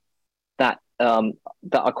God that are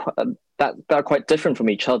quite different from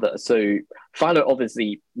each other. So Philo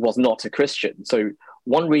obviously was not a Christian. So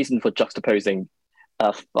one reason for juxtaposing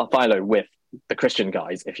Philo with the Christian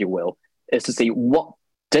guys, if you will, is to see what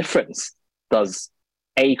difference does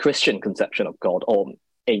a Christian conception of God or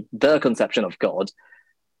the conception of God,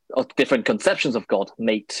 or different conceptions of God,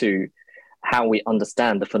 make to how we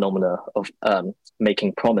understand the phenomena of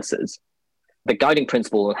making promises. The guiding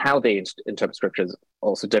principle and how they interpret scripture is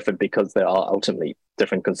also different because there are ultimately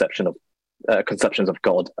different conceptions of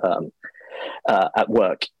God at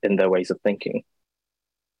work in their ways of thinking.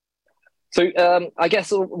 So I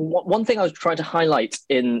guess one thing I was trying to highlight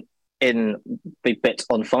in the bit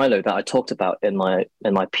on Philo that I talked about in my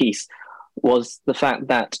piece was the fact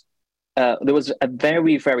that there was a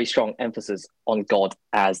very, very strong emphasis on God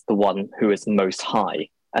as the one who is most high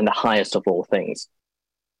and the highest of all things.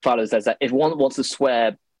 Philo says that if one wants to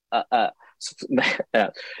swear,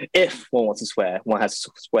 if one wants to swear, one has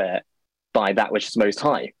to swear by that which is most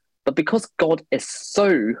high. But because God is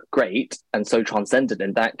so great and so transcendent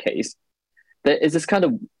in that case, there is this kind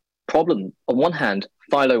of problem. On one hand,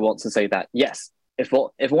 Philo wants to say that, yes, if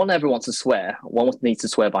one ever wants to swear, one needs to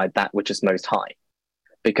swear by that which is most high,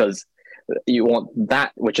 because you want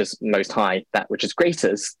that which is most high, that which is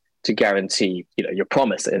greatest, to guarantee your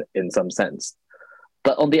promise in some sense.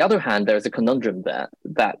 But on the other hand, there is a conundrum there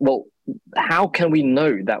that, well, how can we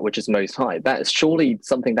know that which is most high? That is surely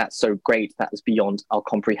something that's so great that is beyond our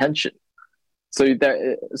comprehension. So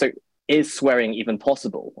is swearing even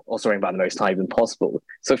possible, or swearing by the Most High even possible?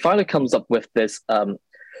 So Philo comes up with this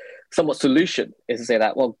somewhat solution, is to say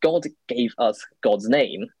that, well, God gave us God's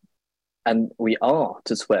name, and we are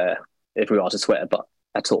to swear, if we are to swear but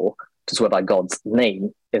at all, to swear by God's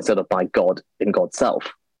name instead of by God in God's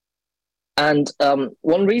self. And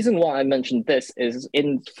one reason why I mentioned this is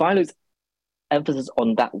in Philo's emphasis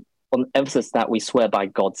that we swear by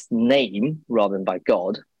God's name rather than by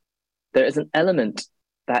God, there is an element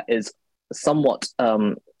that is somewhat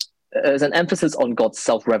there's an emphasis on God's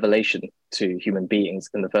self-revelation to human beings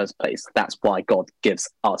in the first place. That's why God gives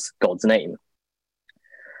us God's name.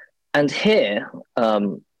 And here,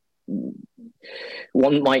 one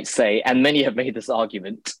might say, and many have made this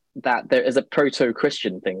argument, that there is a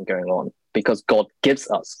proto-Christian thing going on because God gives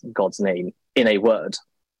us God's name in a word.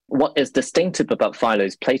 What is distinctive about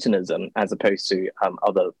Philo's Platonism as opposed to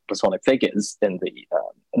other Platonic figures in the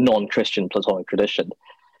non-Christian Platonic tradition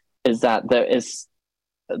is that there is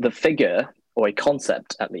the figure, or a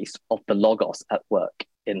concept at least, of the Logos at work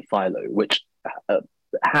in Philo, which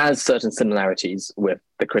has certain similarities with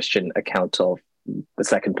the Christian account of the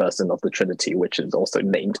second person of the Trinity, which is also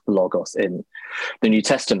named Logos in the New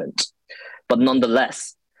Testament. But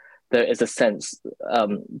nonetheless, there is a sense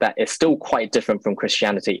that is still quite different from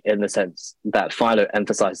Christianity in the sense that Philo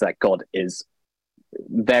emphasizes that God is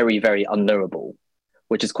very, very unknowable,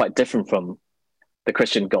 which is quite different from the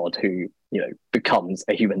Christian God who, becomes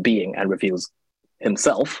a human being and reveals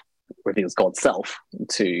God's self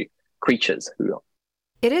to creatures who are.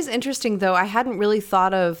 It is interesting, though. I hadn't really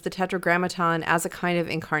thought of the Tetragrammaton as a kind of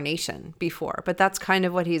incarnation before, but that's kind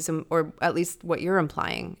of what or at least what you're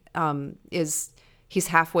implying, is he's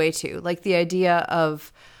halfway to. Like the idea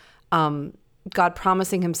of God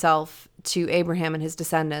promising himself to Abraham and his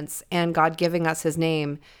descendants and God giving us his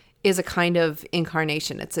name is a kind of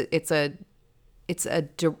incarnation. It's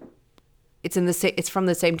from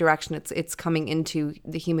the same direction. It's coming into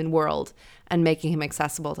the human world and making him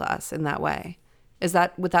accessible to us in that way.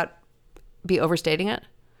 Would that be overstating it?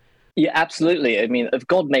 Yeah, absolutely. I mean, if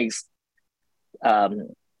God makes,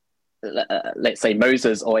 let's say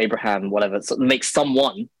Moses or Abraham, whatever, makes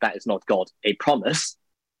someone that is not God a promise,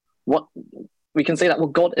 what we can say that, well,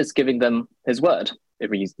 God is giving them his word.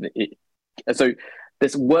 So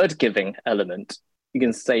this word giving element, you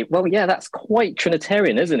can say, well, yeah, that's quite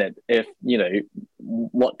Trinitarian, isn't it? If,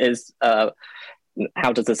 what is, how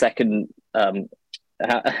does the second,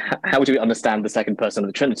 how do we understand the second person of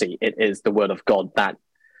the Trinity? It is the word of God that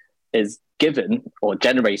is given or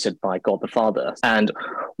generated by God the Father. And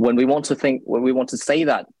when we want to say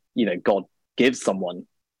that, God gives someone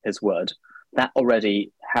his word, that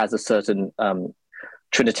already has a certain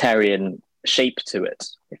Trinitarian shape to it,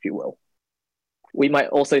 if you will. We might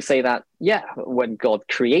also say that, when God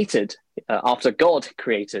created, after God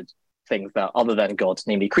created things that are other than God,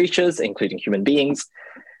 namely creatures, including human beings,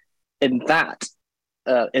 in that,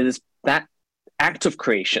 it is that act of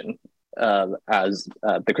creation, as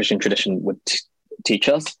the Christian tradition would teach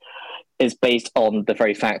us, is based on the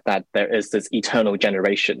very fact that there is this eternal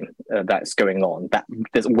generation that's going on, that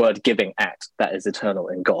this word-giving act that is eternal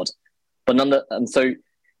in God. And so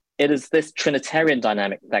it is this Trinitarian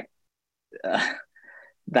dynamic,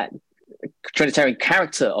 that Trinitarian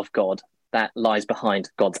character of God, that lies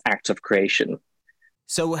behind God's act of creation.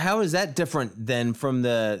 So how is that different than from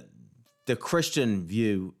the Christian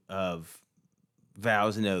view of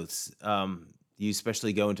vows and oaths? You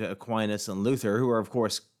especially go into Aquinas and Luther, who are, of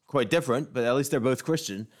course, quite different, but at least they're both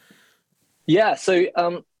Christian. Yeah, so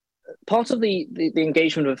part of the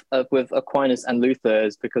engagement with Aquinas and Luther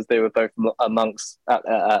is because they were both monks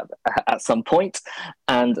at some point,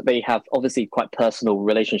 and they have obviously quite personal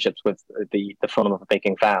relationships with the phenomenon of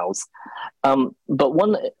making vows. But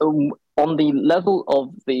one on the level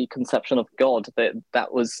of the conception of God,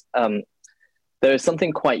 that was there is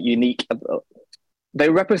something quite unique.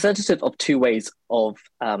 They're representative of two ways of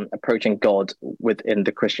approaching God within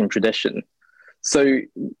the Christian tradition. So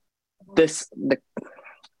the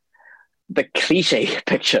cliche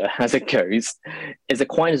picture, as it goes, is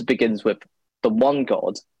Aquinas begins with the one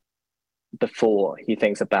God before he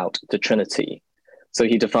thinks about the Trinity. So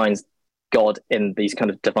he defines God in these kind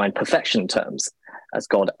of divine perfection terms, as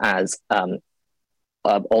God as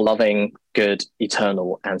all-loving, good,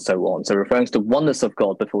 eternal, and so on. So referring to the oneness of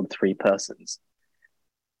God before the three persons.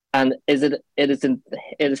 And it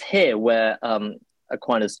is here where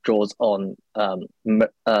Aquinas draws on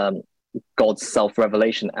God's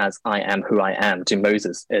self-revelation as I am who I am to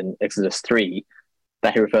Moses in Exodus 3,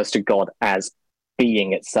 that he refers to God as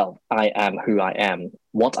being itself. I am who I am.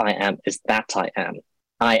 What I am is that I am.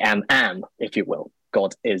 I am, if you will.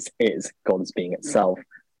 God is. God is being itself.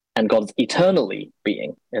 And God is eternally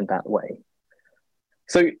being in that way.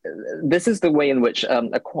 So this is the way in which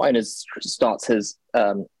Aquinas starts his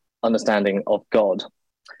understanding of God.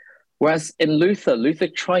 Whereas in Luther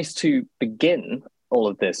tries to begin all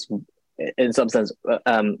of this, in some sense,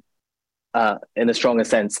 in a stronger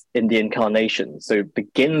sense, in the incarnation. So it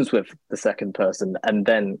begins with the second person, and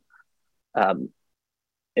then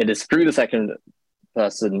it is through the second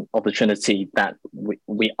person of the Trinity that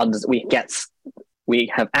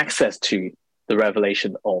we have access to the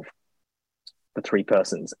revelation of the three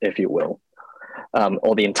persons, if you will,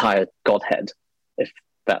 or the entire Godhead, if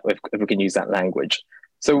we can use that language.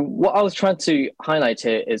 So what I was trying to highlight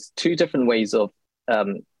here is two different ways of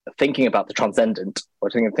thinking about the transcendent, or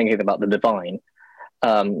thinking about the divine,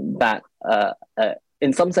 that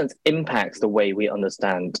in some sense impacts the way we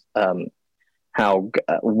understand how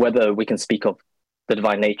whether we can speak of the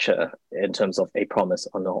divine nature in terms of a promise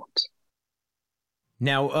or not.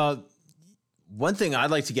 Now, one thing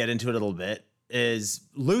I'd like to get into a little bit is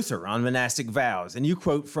Luther on monastic vows. And you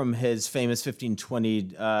quote from his famous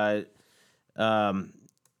 1520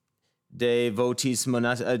 De Votis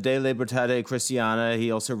De Libertate Christiana.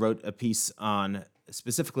 He also wrote a piece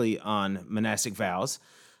specifically on monastic vows,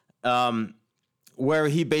 where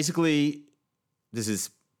he basically, this is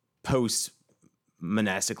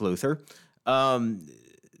post-monastic Luther,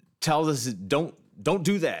 tells us don't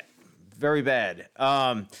do that. Very bad.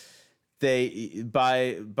 By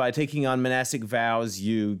taking on monastic vows,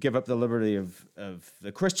 you give up the liberty of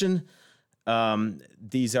the Christian.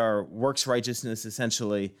 These are works righteousness,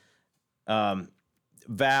 essentially.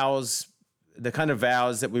 Vows, the kind of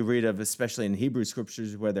vows that we read of, especially in Hebrew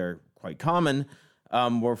scriptures, where they're quite common,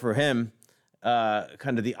 were for him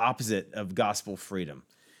kind of the opposite of gospel freedom.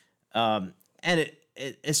 And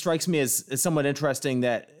it strikes me as somewhat interesting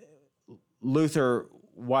that Luther,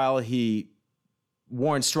 while he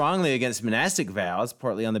warned strongly against monastic vows,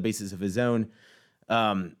 partly on the basis of his own,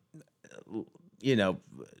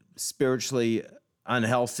 spiritually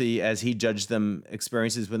unhealthy, as he judged them,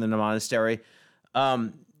 experiences within a monastery.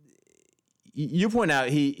 You point out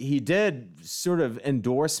he did sort of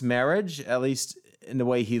endorse marriage, at least in the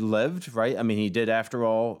way he lived, right? I mean, he did, after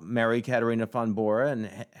all, marry Katharina von Bora and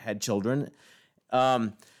had children.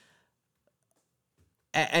 And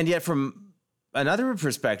yet, from another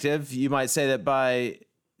perspective, you might say that by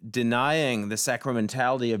denying the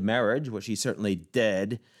sacramentality of marriage, which he certainly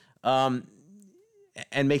did,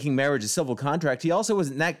 and making marriage a civil contract, he also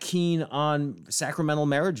wasn't that keen on sacramental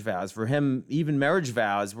marriage vows. For him, even marriage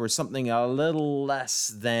vows were something a little less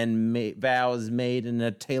than vows made in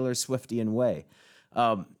a Taylor Swiftian way.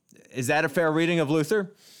 Is that a fair reading of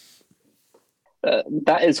Luther?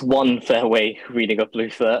 That is one fair way reading of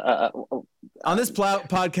Luther. On this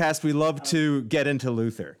podcast, we love to get into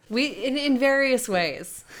Luther. We in various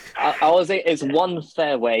ways. I would say it's one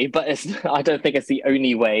fair way, but I don't think it's the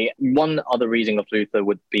only way. One other reading of Luther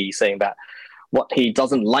would be saying that what he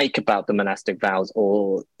doesn't like about the monastic vows,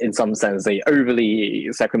 or in some sense, the overly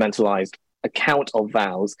sacramentalized account of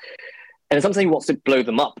vows, and in some sense, he wants to blow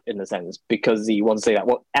them up in a sense, because he wants to say that,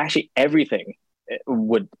 well, actually everything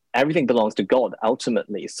belongs to God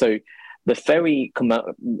ultimately. So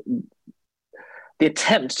the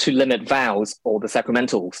attempt to limit vows or the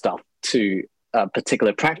sacramental stuff to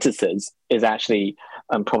particular practices is actually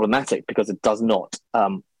problematic, because it does not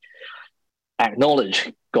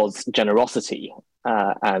acknowledge God's generosity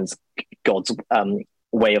and God's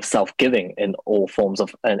way of self-giving in all forms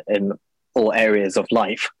of in all areas of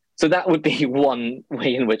life. So that would be one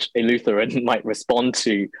way in which a Lutheran might respond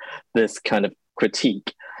to this kind of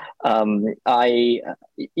critique. I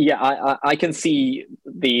can see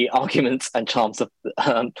the arguments and charms of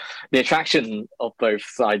the attraction of both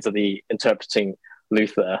sides of the interpreting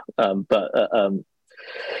Luther, but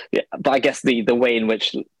I guess the way in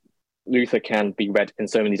which Luther can be read in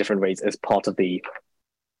so many different ways is part of the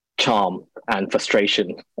charm and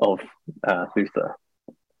frustration of Luther.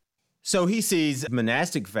 So he sees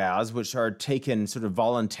monastic vows, which are taken sort of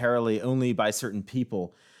voluntarily only by certain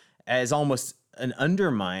people, as almost an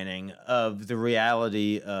undermining of the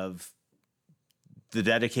reality of the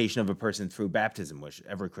dedication of a person through baptism, which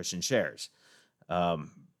every Christian shares.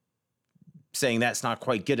 Saying that's not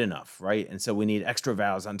quite good enough, right? And so we need extra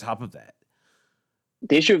vows on top of that.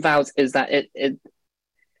 The issue of vows is that it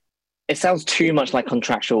sounds too much like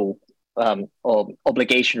contractual or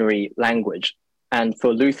obligatory language. And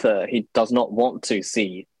for Luther, he does not want to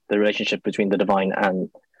see the relationship between the divine and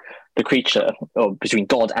the creature, or between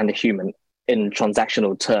God and the human, in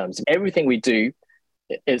transactional terms. Everything we do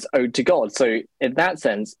is owed to God. So in that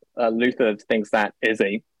sense, Luther thinks that is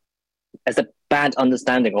a bad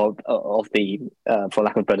understanding of the, for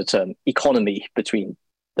lack of a better term, economy between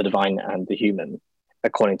the divine and the human,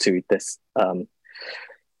 according to this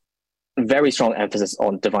very strong emphasis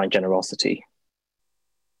on divine generosity.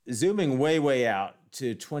 Zooming way out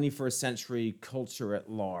to 21st century culture at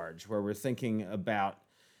large, where we're thinking about,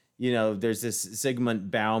 there's this Zygmunt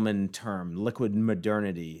Bauman term, liquid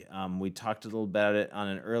modernity. We talked a little about it on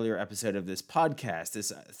an earlier episode of this podcast.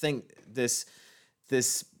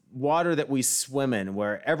 This water that we swim in,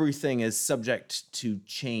 where everything is subject to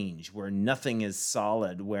change, where nothing is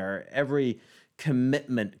solid, where every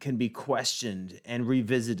commitment can be questioned and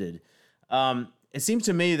revisited. It seems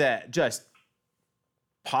to me that just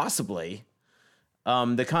possibly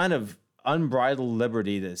the kind of unbridled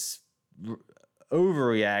liberty, this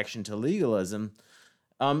overreaction to legalism,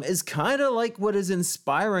 is kind of like what is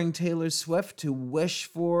inspiring Taylor Swift to wish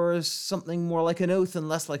for something more like an oath and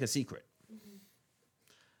less like a secret.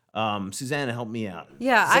 Susannah, help me out.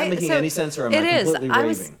 Yeah, is that making any sense, or am I completely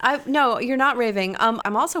raving? No, you're not raving.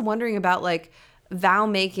 I'm also wondering about like vow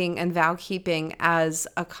making and vow keeping as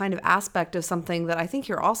a kind of aspect of something that I think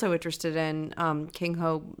you're also interested in,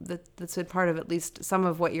 King-Ho. That's a part of at least some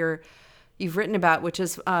of what you've written about, which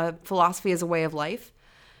is philosophy as a way of life.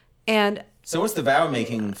 And so, what's the vow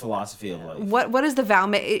making philosophy of life? What is the vow?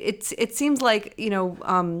 It seems like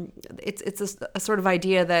it's a sort of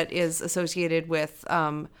idea that is associated with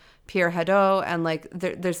Pierre Hadot, and like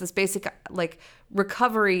there's this basic like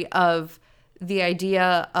recovery of the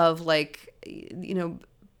idea of like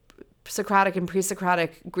Socratic and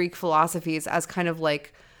pre-Socratic Greek philosophies as kind of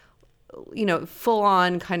like full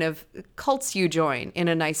on kind of cults you join in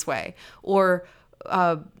a nice way, or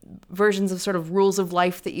versions of sort of rules of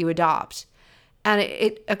life that you adopt. And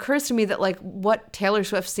it occurs to me that like what Taylor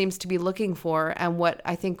Swift seems to be looking for, and what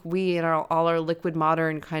I think we in all our liquid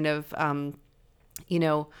modern kind of,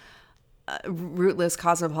 rootless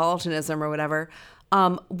cosmopolitanism or whatever,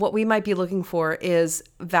 what we might be looking for is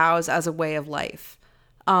vows as a way of life.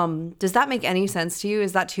 Does that make any sense to you?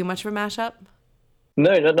 Is that too much of a mashup?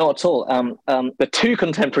 No, not at all. The two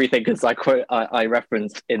contemporary thinkers I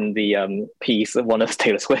referenced in the piece, one is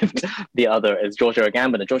Taylor Swift, the other is Giorgio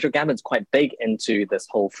Agamben. And Giorgio Agamben's quite big into this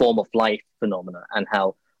whole form of life phenomena, and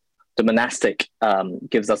how the monastic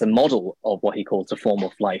gives us a model of what he calls the form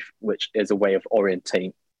of life, which is a way of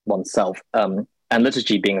orienting oneself, and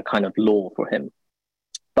liturgy being a kind of law for him.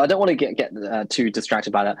 But I don't want to get too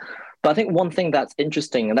distracted by that. But I think one thing that's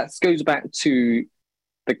interesting, and that goes back to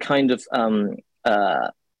the kind of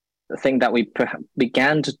thing that we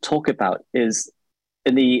began to talk about is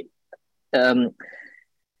in the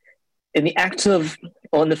act of,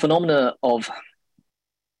 or in the phenomena of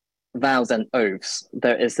vows and oaths,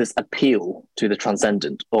 there is this appeal to the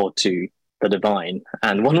transcendent or to the divine.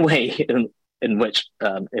 And one way in which,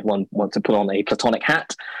 if one wants to put on a Platonic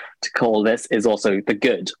hat to call this, is also the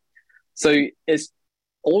good. So it's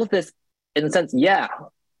all of this, in a sense,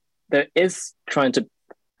 there is trying to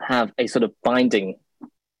have a sort of binding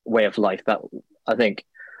way of life that I think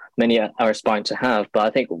many are aspiring to have. But I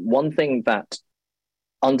think one thing that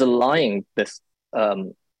underlying this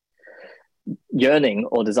yearning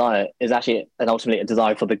or desire is actually and ultimately a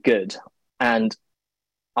desire for the good. And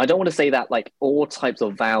I don't want to say that like all types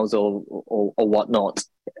of vows or whatnot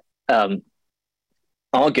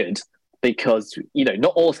are good, because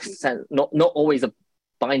not always a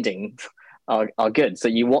binding are good. So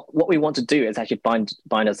what we want to do is actually bind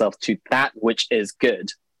ourselves to that which is good,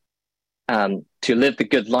 to live the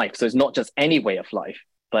good life. So it's not just any way of life,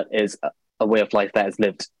 but is a way of life that is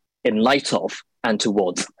lived in light of and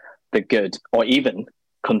towards the good, or even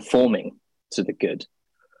conforming to the good.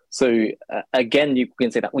 So again, you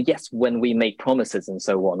can say that, well, yes, when we make promises and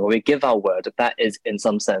so on, or we give our word, that is in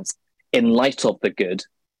some sense in light of the good,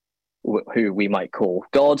 who we might call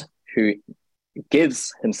God, who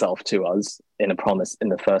gives himself to us in a promise in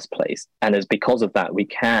the first place. And it's because of that we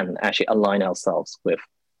can actually align ourselves with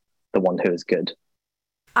the one who is good.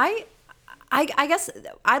 I guess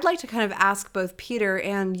I'd like to kind of ask both Peter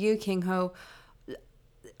and you, King-Ho.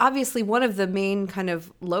 Obviously, one of the main kind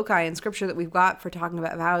of loci in scripture that we've got for talking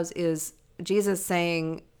about vows is Jesus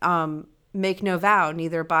saying, make no vow,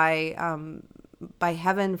 neither by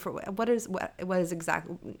heaven, for what is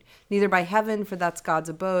exactly, neither by heaven, for that's God's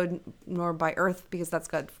abode, nor by earth, because that's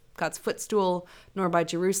God's footstool, nor by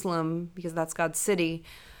Jerusalem, because that's God's city.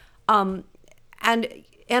 And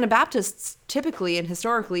Anabaptists typically and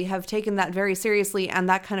historically have taken that very seriously, and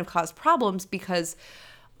that kind of caused problems because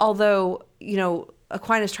although,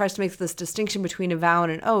 Aquinas tries to make this distinction between a vow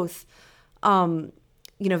and an oath,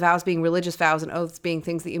 vows being religious vows and oaths being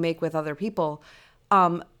things that you make with other people,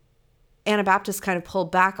 Anabaptists kind of pulled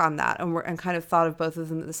back on that and kind of thought of both of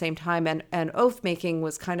them at the same time. And oath making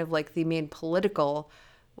was kind of like the main political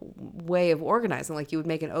way of organizing. Like you would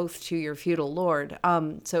make an oath to your feudal lord.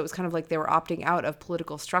 So it was kind of like they were opting out of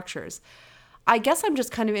political structures. I guess I'm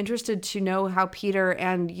just kind of interested to know how Peter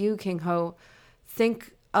and you, King-Ho,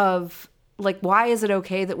 think of, like, why is it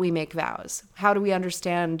okay that we make vows? How do we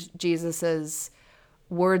understand Jesus's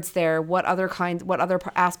words there? What other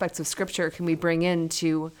aspects of scripture can we bring in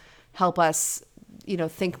to help us,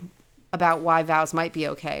 think about why vows might be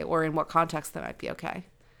okay, or in what context they might be okay?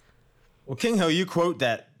 Well, King-Ho, you quote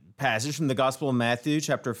that passage from the Gospel of Matthew,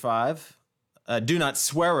 chapter 5. Do not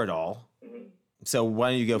swear at all. So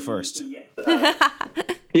why don't you go first?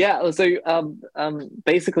 Yeah. So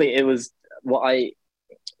basically, it was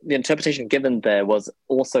the interpretation given there was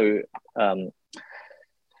also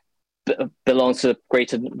belongs to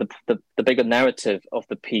the bigger narrative of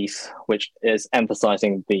the piece, which is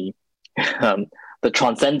emphasizing the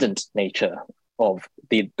transcendent nature of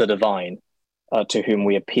the divine, to whom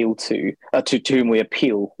we appeal to whom we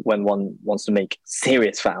appeal when one wants to make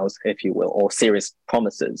serious vows, if you will, or serious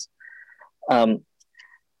promises.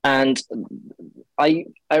 And I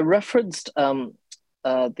referenced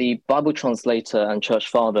the Bible translator and church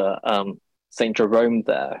father, Saint Jerome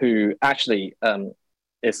there, who actually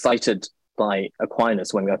is cited by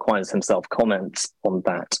Aquinas when Aquinas himself comments on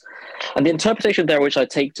that. And the interpretation there, which I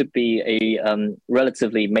take to be a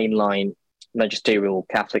relatively mainline magisterial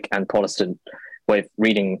Catholic and Protestant way of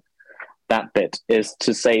reading that bit, is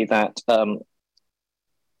to say that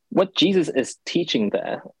what Jesus is teaching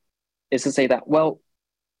there is to say that, well,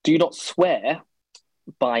 do not swear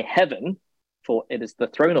by heaven, for it is the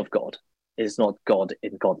throne of God. It is not God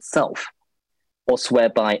in God's self. Or swear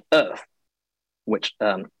by earth, which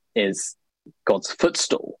is God's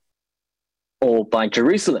footstool. Or by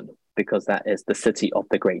Jerusalem, because that is the city of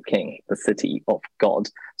the great king, the city of God.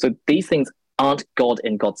 So these things aren't God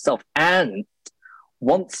in God's self. And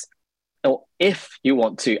once, or if you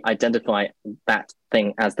want to identify that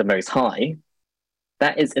thing as the Most High,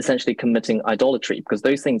 that is essentially committing idolatry, because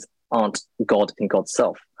those things aren't God in God's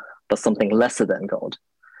self, but something lesser than God.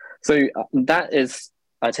 So that is,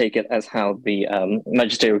 I take it, as how the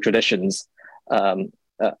magisterial tradition's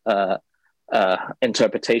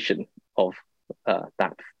interpretation of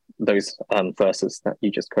those verses that you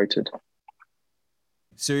just quoted.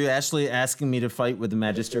 So you're actually asking me to fight with the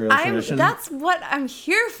magisterial tradition? That's what I'm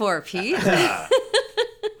here for, Pete.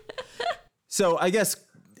 So I guess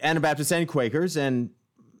Anabaptists and Quakers and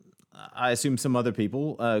I assume some other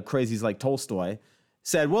people, crazies like Tolstoy,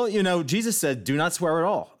 said, well, Jesus said, do not swear at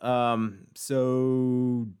all.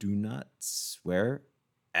 So do not swear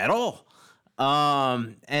at all.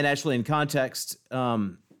 And actually, in context,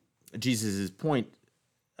 Jesus' point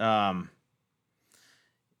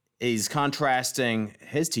is contrasting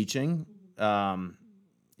his teaching.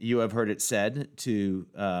 You have heard it said to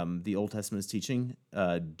the Old Testament's teaching,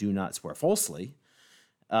 do not swear falsely.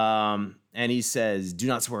 And he says, do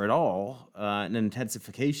not swear at all, an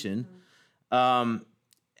intensification. And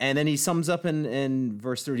then he sums up in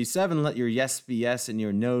verse 37, let your yes be yes and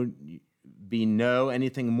your no be no.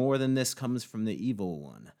 Anything more than this comes from the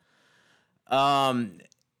evil one.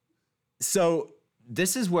 So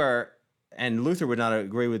this is where, and Luther would not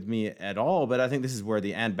agree with me at all, but I think this is where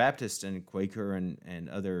the Anabaptist and Quaker and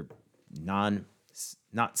other not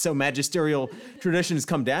so magisterial traditions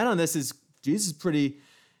come down on this. Is Jesus pretty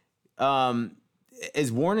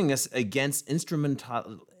is warning us against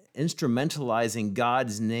instrumentalizing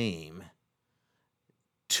God's name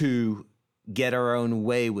to get our own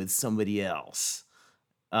way with somebody else.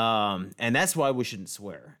 And that's why we shouldn't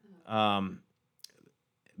swear.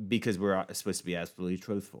 Because we're supposed to be absolutely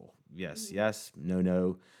truthful. Yes, yes, no,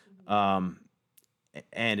 no.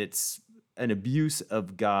 And it's an abuse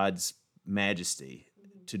of God's majesty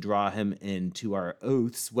to draw him into our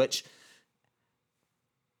oaths, which,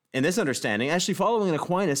 in this understanding, actually following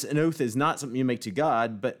Aquinas, an oath is not something you make to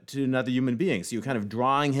God, but to another human being. So you're kind of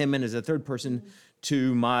drawing him in as a third person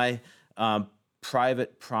to my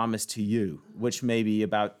private promise to you, which may be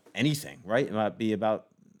about anything, right? It might be about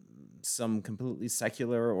some completely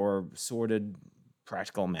secular or sordid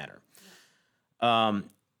practical matter.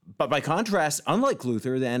 But by contrast, unlike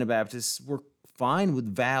Luther, the Anabaptists were fine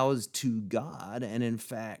with vows to God, and in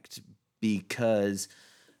fact, because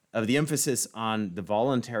of the emphasis on the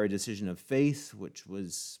voluntary decision of faith, which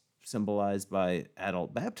was symbolized by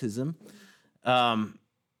adult baptism, and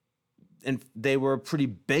they were a pretty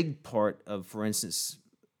big part of, for instance,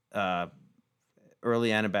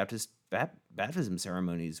 early Anabaptist baptism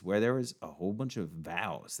ceremonies, where there was a whole bunch of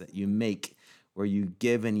vows that you make, where you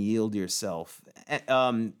give and yield yourself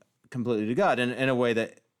completely to God, in a way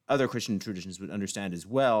that other Christian traditions would understand as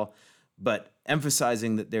well, but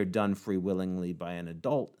emphasizing that they're done free willingly by an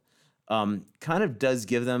adult kind of does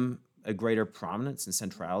give them a greater prominence and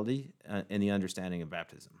centrality in the understanding of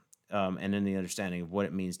baptism and in the understanding of what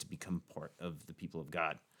it means to become part of the people of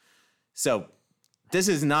God. So this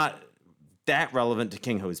is not that relevant to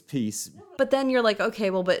King-Ho's piece. But then you're like, okay,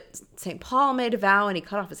 well, but St. Paul made a vow and he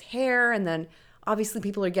cut off his hair, and then obviously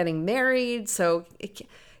people are getting married, so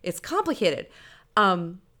it's complicated.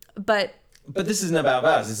 But this isn't about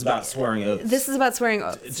vows. This is about swearing oaths. This is about swearing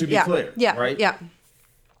oaths. To be clear, yeah, right? Yeah.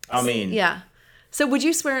 I mean, yeah. So would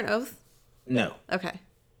you swear an oath? No. Okay.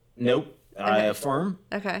 Nope. Okay. I affirm.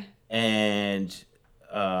 Okay. And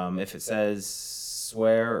if it says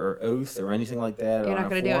swear or oath or anything like that You're on not a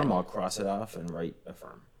gonna do it? I'll cross it off and write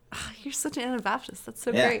affirm. Oh, you're such an Anabaptist. That's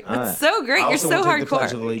so Yeah, great. That's so great. You're so take the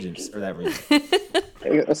Pledge of hardcore. Allegiance for that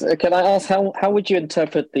reason. Can I ask how would you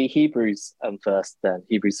interpret the Hebrews verse then?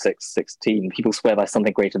 Hebrews 6:16. People swear by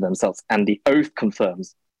something greater than themselves, and the oath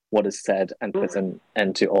confirms what is said and puts an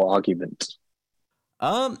end to all argument.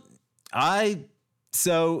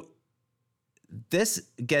 So this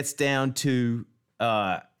gets down to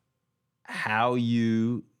how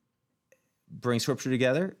you bring scripture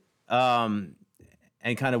together, and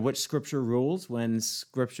kind of which scripture rules when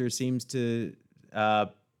scripture seems to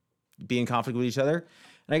be in conflict with each other.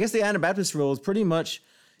 And I guess the Anabaptist rule is pretty much,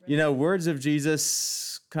 words of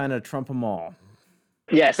Jesus kind of trump them all.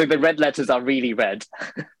 Yeah, so the red letters are really red.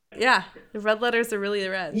 Yeah, the red letters are really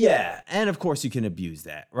red. Yeah, and of course you can abuse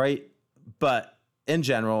that, right? But in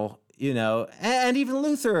general, and even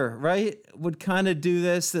Luther, right, would kind of do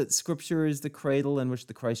this, that scripture is the cradle in which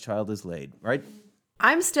the Christ child is laid, right?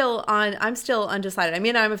 I'm still undecided. I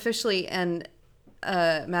mean, I'm officially an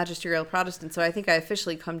magisterial Protestant, so I think I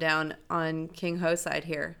officially come down on King-Ho's side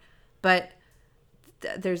here. But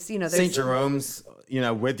there's St. Jerome's,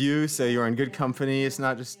 with you, so you're in good company. It's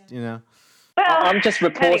not just, I'm just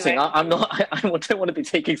reporting. Anyway. I'm not. I don't want to be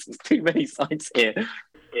taking too many sides here.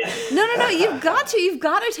 No. You've got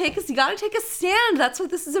to take a stand. That's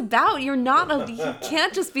what this is about. You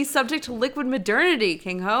can't just be subject to liquid modernity,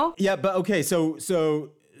 King-Ho. Yeah, but okay, so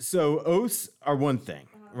oaths are one thing,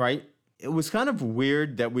 right? It was kind of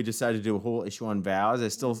weird that we decided to do a whole issue on vows. I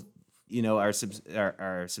still,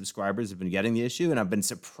 our subscribers have been getting the issue, and I've been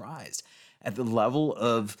surprised at the level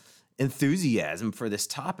of enthusiasm for this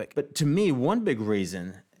topic. But to me, one big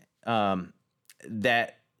reason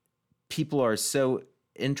that people are so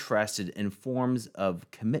interested in forms of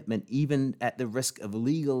commitment, even at the risk of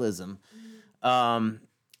legalism,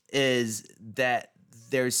 is that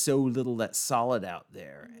there's so little that's solid out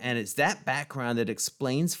there. And it's that background that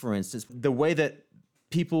explains, for instance, the way that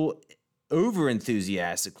people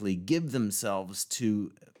over-enthusiastically give themselves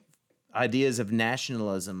to ideas of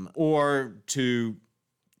nationalism or to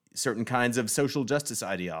certain kinds of social justice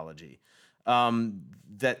ideology.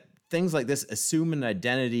 That things like this assume an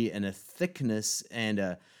identity and a thickness and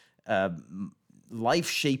a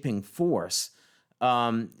life-shaping force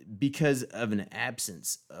because of an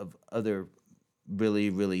absence of other really,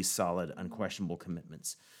 really solid, unquestionable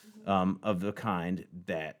commitments of the kind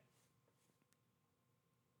that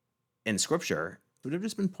in Scripture would have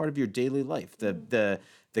just been part of your daily life.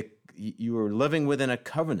 You were living within a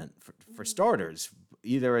covenant, for starters,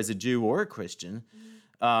 either as a Jew or a Christian.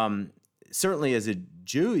 Certainly as a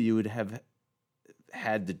Jew, you would have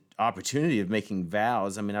had the opportunity of making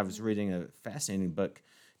vows. I mean, I was reading a fascinating book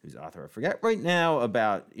whose author I forget right now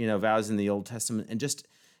about, vows in the Old Testament, and just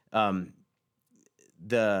according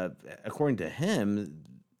to him,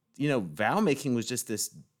 vow making was just this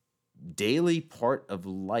daily part of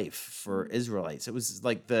life for Israelites. It was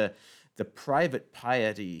like the private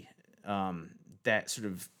piety that sort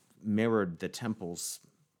of mirrored the temple's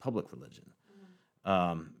public religion.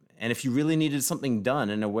 And if you really needed something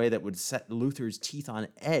done in a way that would set Luther's teeth on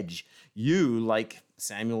edge, you, like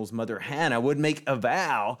Samuel's mother Hannah, would make a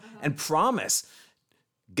vow and promise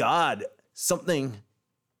God something,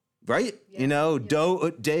 right? Yeah. Do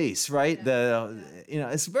ut des, right? Yeah.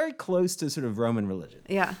 It's very close to sort of Roman religion.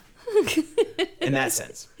 Yeah. In that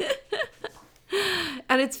sense.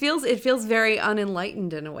 And it feels very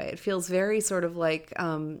unenlightened in a way. It feels very sort of like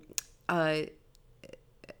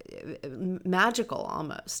magical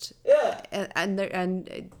almost. Yeah. And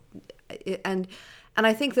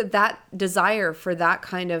I think that desire for that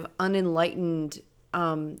kind of unenlightened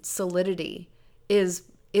solidity is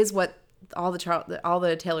what all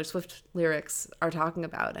the Taylor Swift lyrics are talking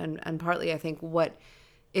about, and partly I think what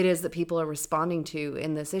it is that people are responding to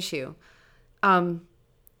in this issue.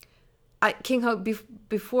 King-Ho,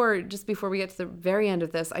 before we get to the very end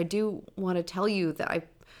of this, I do want to tell you that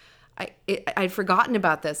I'd forgotten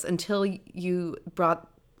about this until you brought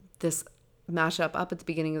this mashup up at the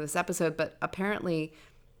beginning of this episode, but apparently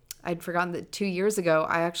I'd forgotten that 2 years ago,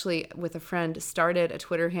 I actually, with a friend, started a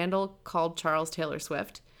Twitter handle called Charles Taylor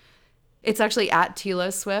Swift. It's actually at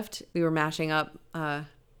Tila Swift. We were mashing up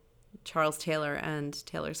Charles Taylor and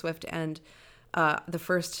Taylor Swift, and the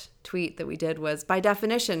first tweet that we did was, by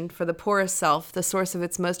definition, for the poorest self, the source of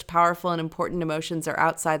its most powerful and important emotions are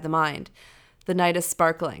outside the mind. The night is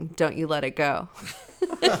sparkling. Don't you let it go.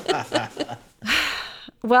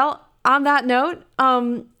 Well, on that note,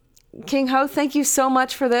 King-Ho, thank you so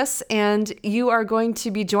much for this. And you are going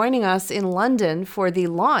to be joining us in London for the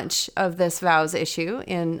launch of this Vows issue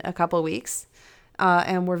in a couple of weeks.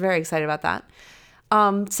 And we're very excited about that.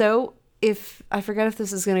 So if I forget if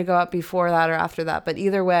this is going to go up before that or after that, but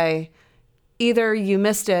either way, either you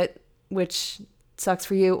missed it, which sucks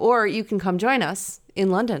for you, or you can come join us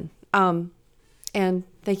in London. And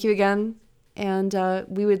thank you again. And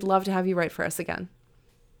we would love to have you write for us again.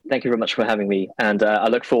 Thank you very much for having me. And I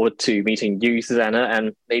look forward to meeting you, Susannah,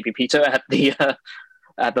 and maybe Peter at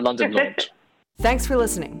the London launch. Thanks for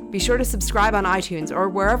listening. Be sure to subscribe on iTunes or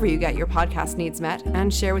wherever you get your podcast needs met,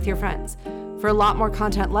 and share with your friends. For a lot more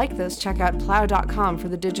content like this, check out plow.com for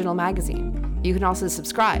the digital magazine. You can also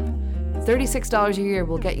subscribe. $36 a year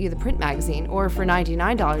will get you the print magazine, or for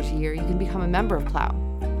 $99 a year, you can become a member of Plow.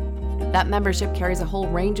 That membership carries a whole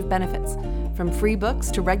range of benefits, from free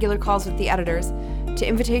books to regular calls with the editors, to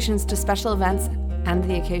invitations to special events and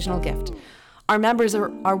the occasional gift. Our members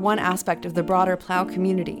are one aspect of the broader Plow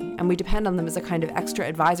community, and we depend on them as a kind of extra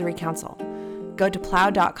advisory council. Go to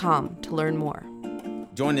plow.com to learn more.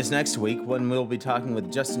 Join us next week when we'll be talking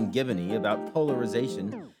with Justin Givney about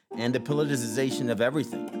polarization and the politicization of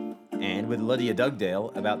everything, and with Lydia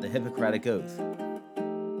Dugdale about the Hippocratic Oath.